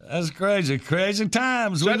 That's crazy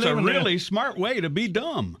times. That's a really smart way to be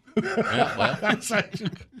dumb. Yeah,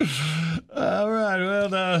 all right.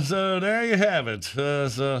 Well, so there you have it.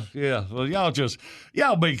 Well,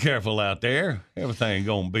 y'all be careful out there. Everything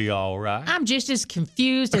gonna be all right. I'm just as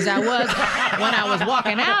confused as I was when I was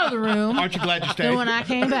walking out of the room. Aren't you glad you stayed? And when I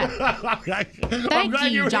came back.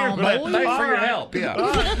 Thank you, John Boy. Thanks for your help.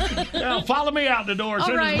 Yeah. Now, follow me out the door as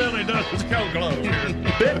soon as Billy does his coat close.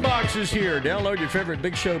 Bitbox is here. Download your favorite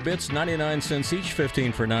Big Show bits, 99 cents each,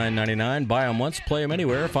 15 for $9.99. Buy them once, play them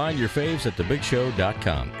anywhere. Find your faves at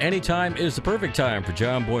thebigshow.com. Anytime is the perfect time for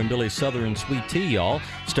John Boy and Billy's Southern Sweet Tea, y'all.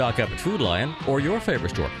 Stock up at Food Lion or your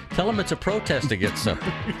favorite store. Tell them it's a protest to get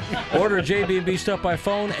something. Order JB&B Stuff by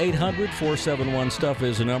phone. 800-471-STUFF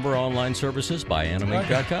is the number. Online services by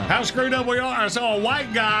animate.com. How screwed up we are. I saw a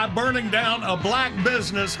white guy burning down a black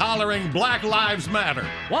business hollering Black Lives Matter.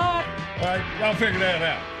 What? All right, y'all figure that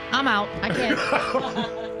out. I'm out. I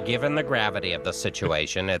can't. Given the gravity of the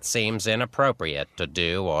situation, it seems inappropriate to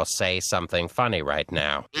do or say something funny right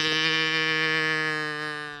now.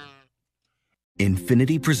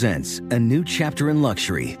 Infiniti presents a new chapter in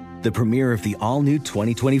luxury, the premiere of the all-new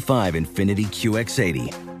 2025 Infiniti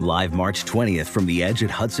QX80, live March 20th from the Edge at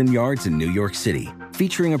Hudson Yards in New York City,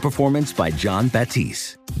 featuring a performance by John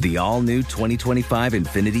Batiste. The all-new 2025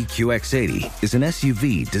 Infiniti QX80 is an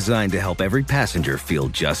SUV designed to help every passenger feel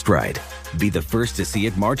just right. Be the first to see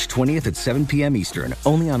it March 20th at 7 p.m. Eastern,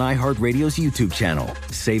 only on iHeartRadio's YouTube channel.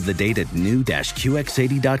 Save the date at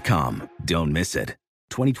new-QX80.com. Don't miss it.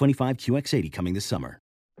 2025 QX80 coming this summer.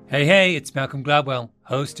 Hey, it's Malcolm Gladwell,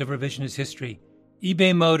 host of Revisionist History.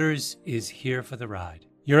 eBay Motors is here for the ride.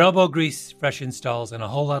 Your elbow grease, fresh installs, and a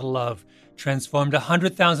whole lot of love transformed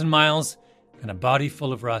 100,000 miles and a body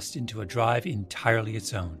full of rust into a drive entirely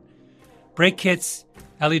its own. Brake kits,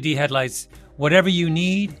 LED headlights, whatever you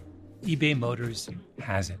need, eBay Motors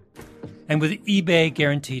has it. And with eBay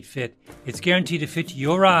Guaranteed Fit, it's guaranteed to fit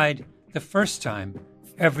your ride the first time,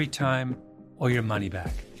 every time, or your money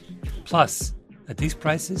back. Plus, at these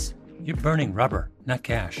prices, you're burning rubber, not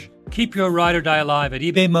cash. Keep your ride or die alive at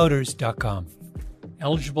ebaymotors.com.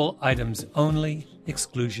 Eligible items only.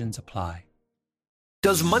 Exclusions apply.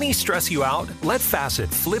 Does money stress you out? Let Facet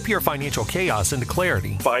flip your financial chaos into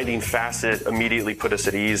clarity. Finding Facet immediately put us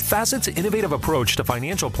at ease. Facet's innovative approach to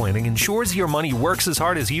financial planning ensures your money works as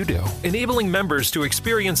hard as you do, enabling members to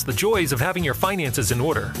experience the joys of having your finances in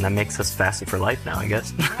order. And that makes us Facet for life now, I guess.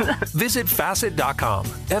 Visit Facet.com,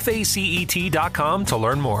 FACET.com to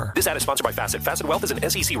learn more. This ad is sponsored by Facet. Facet Wealth is an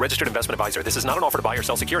SEC registered investment advisor. This is not an offer to buy or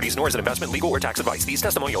sell securities, nor is it investment, legal, or tax advice. These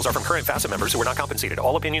testimonials are from current Facet members who are not compensated.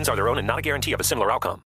 All opinions are their own and not a guarantee of a similar outcome.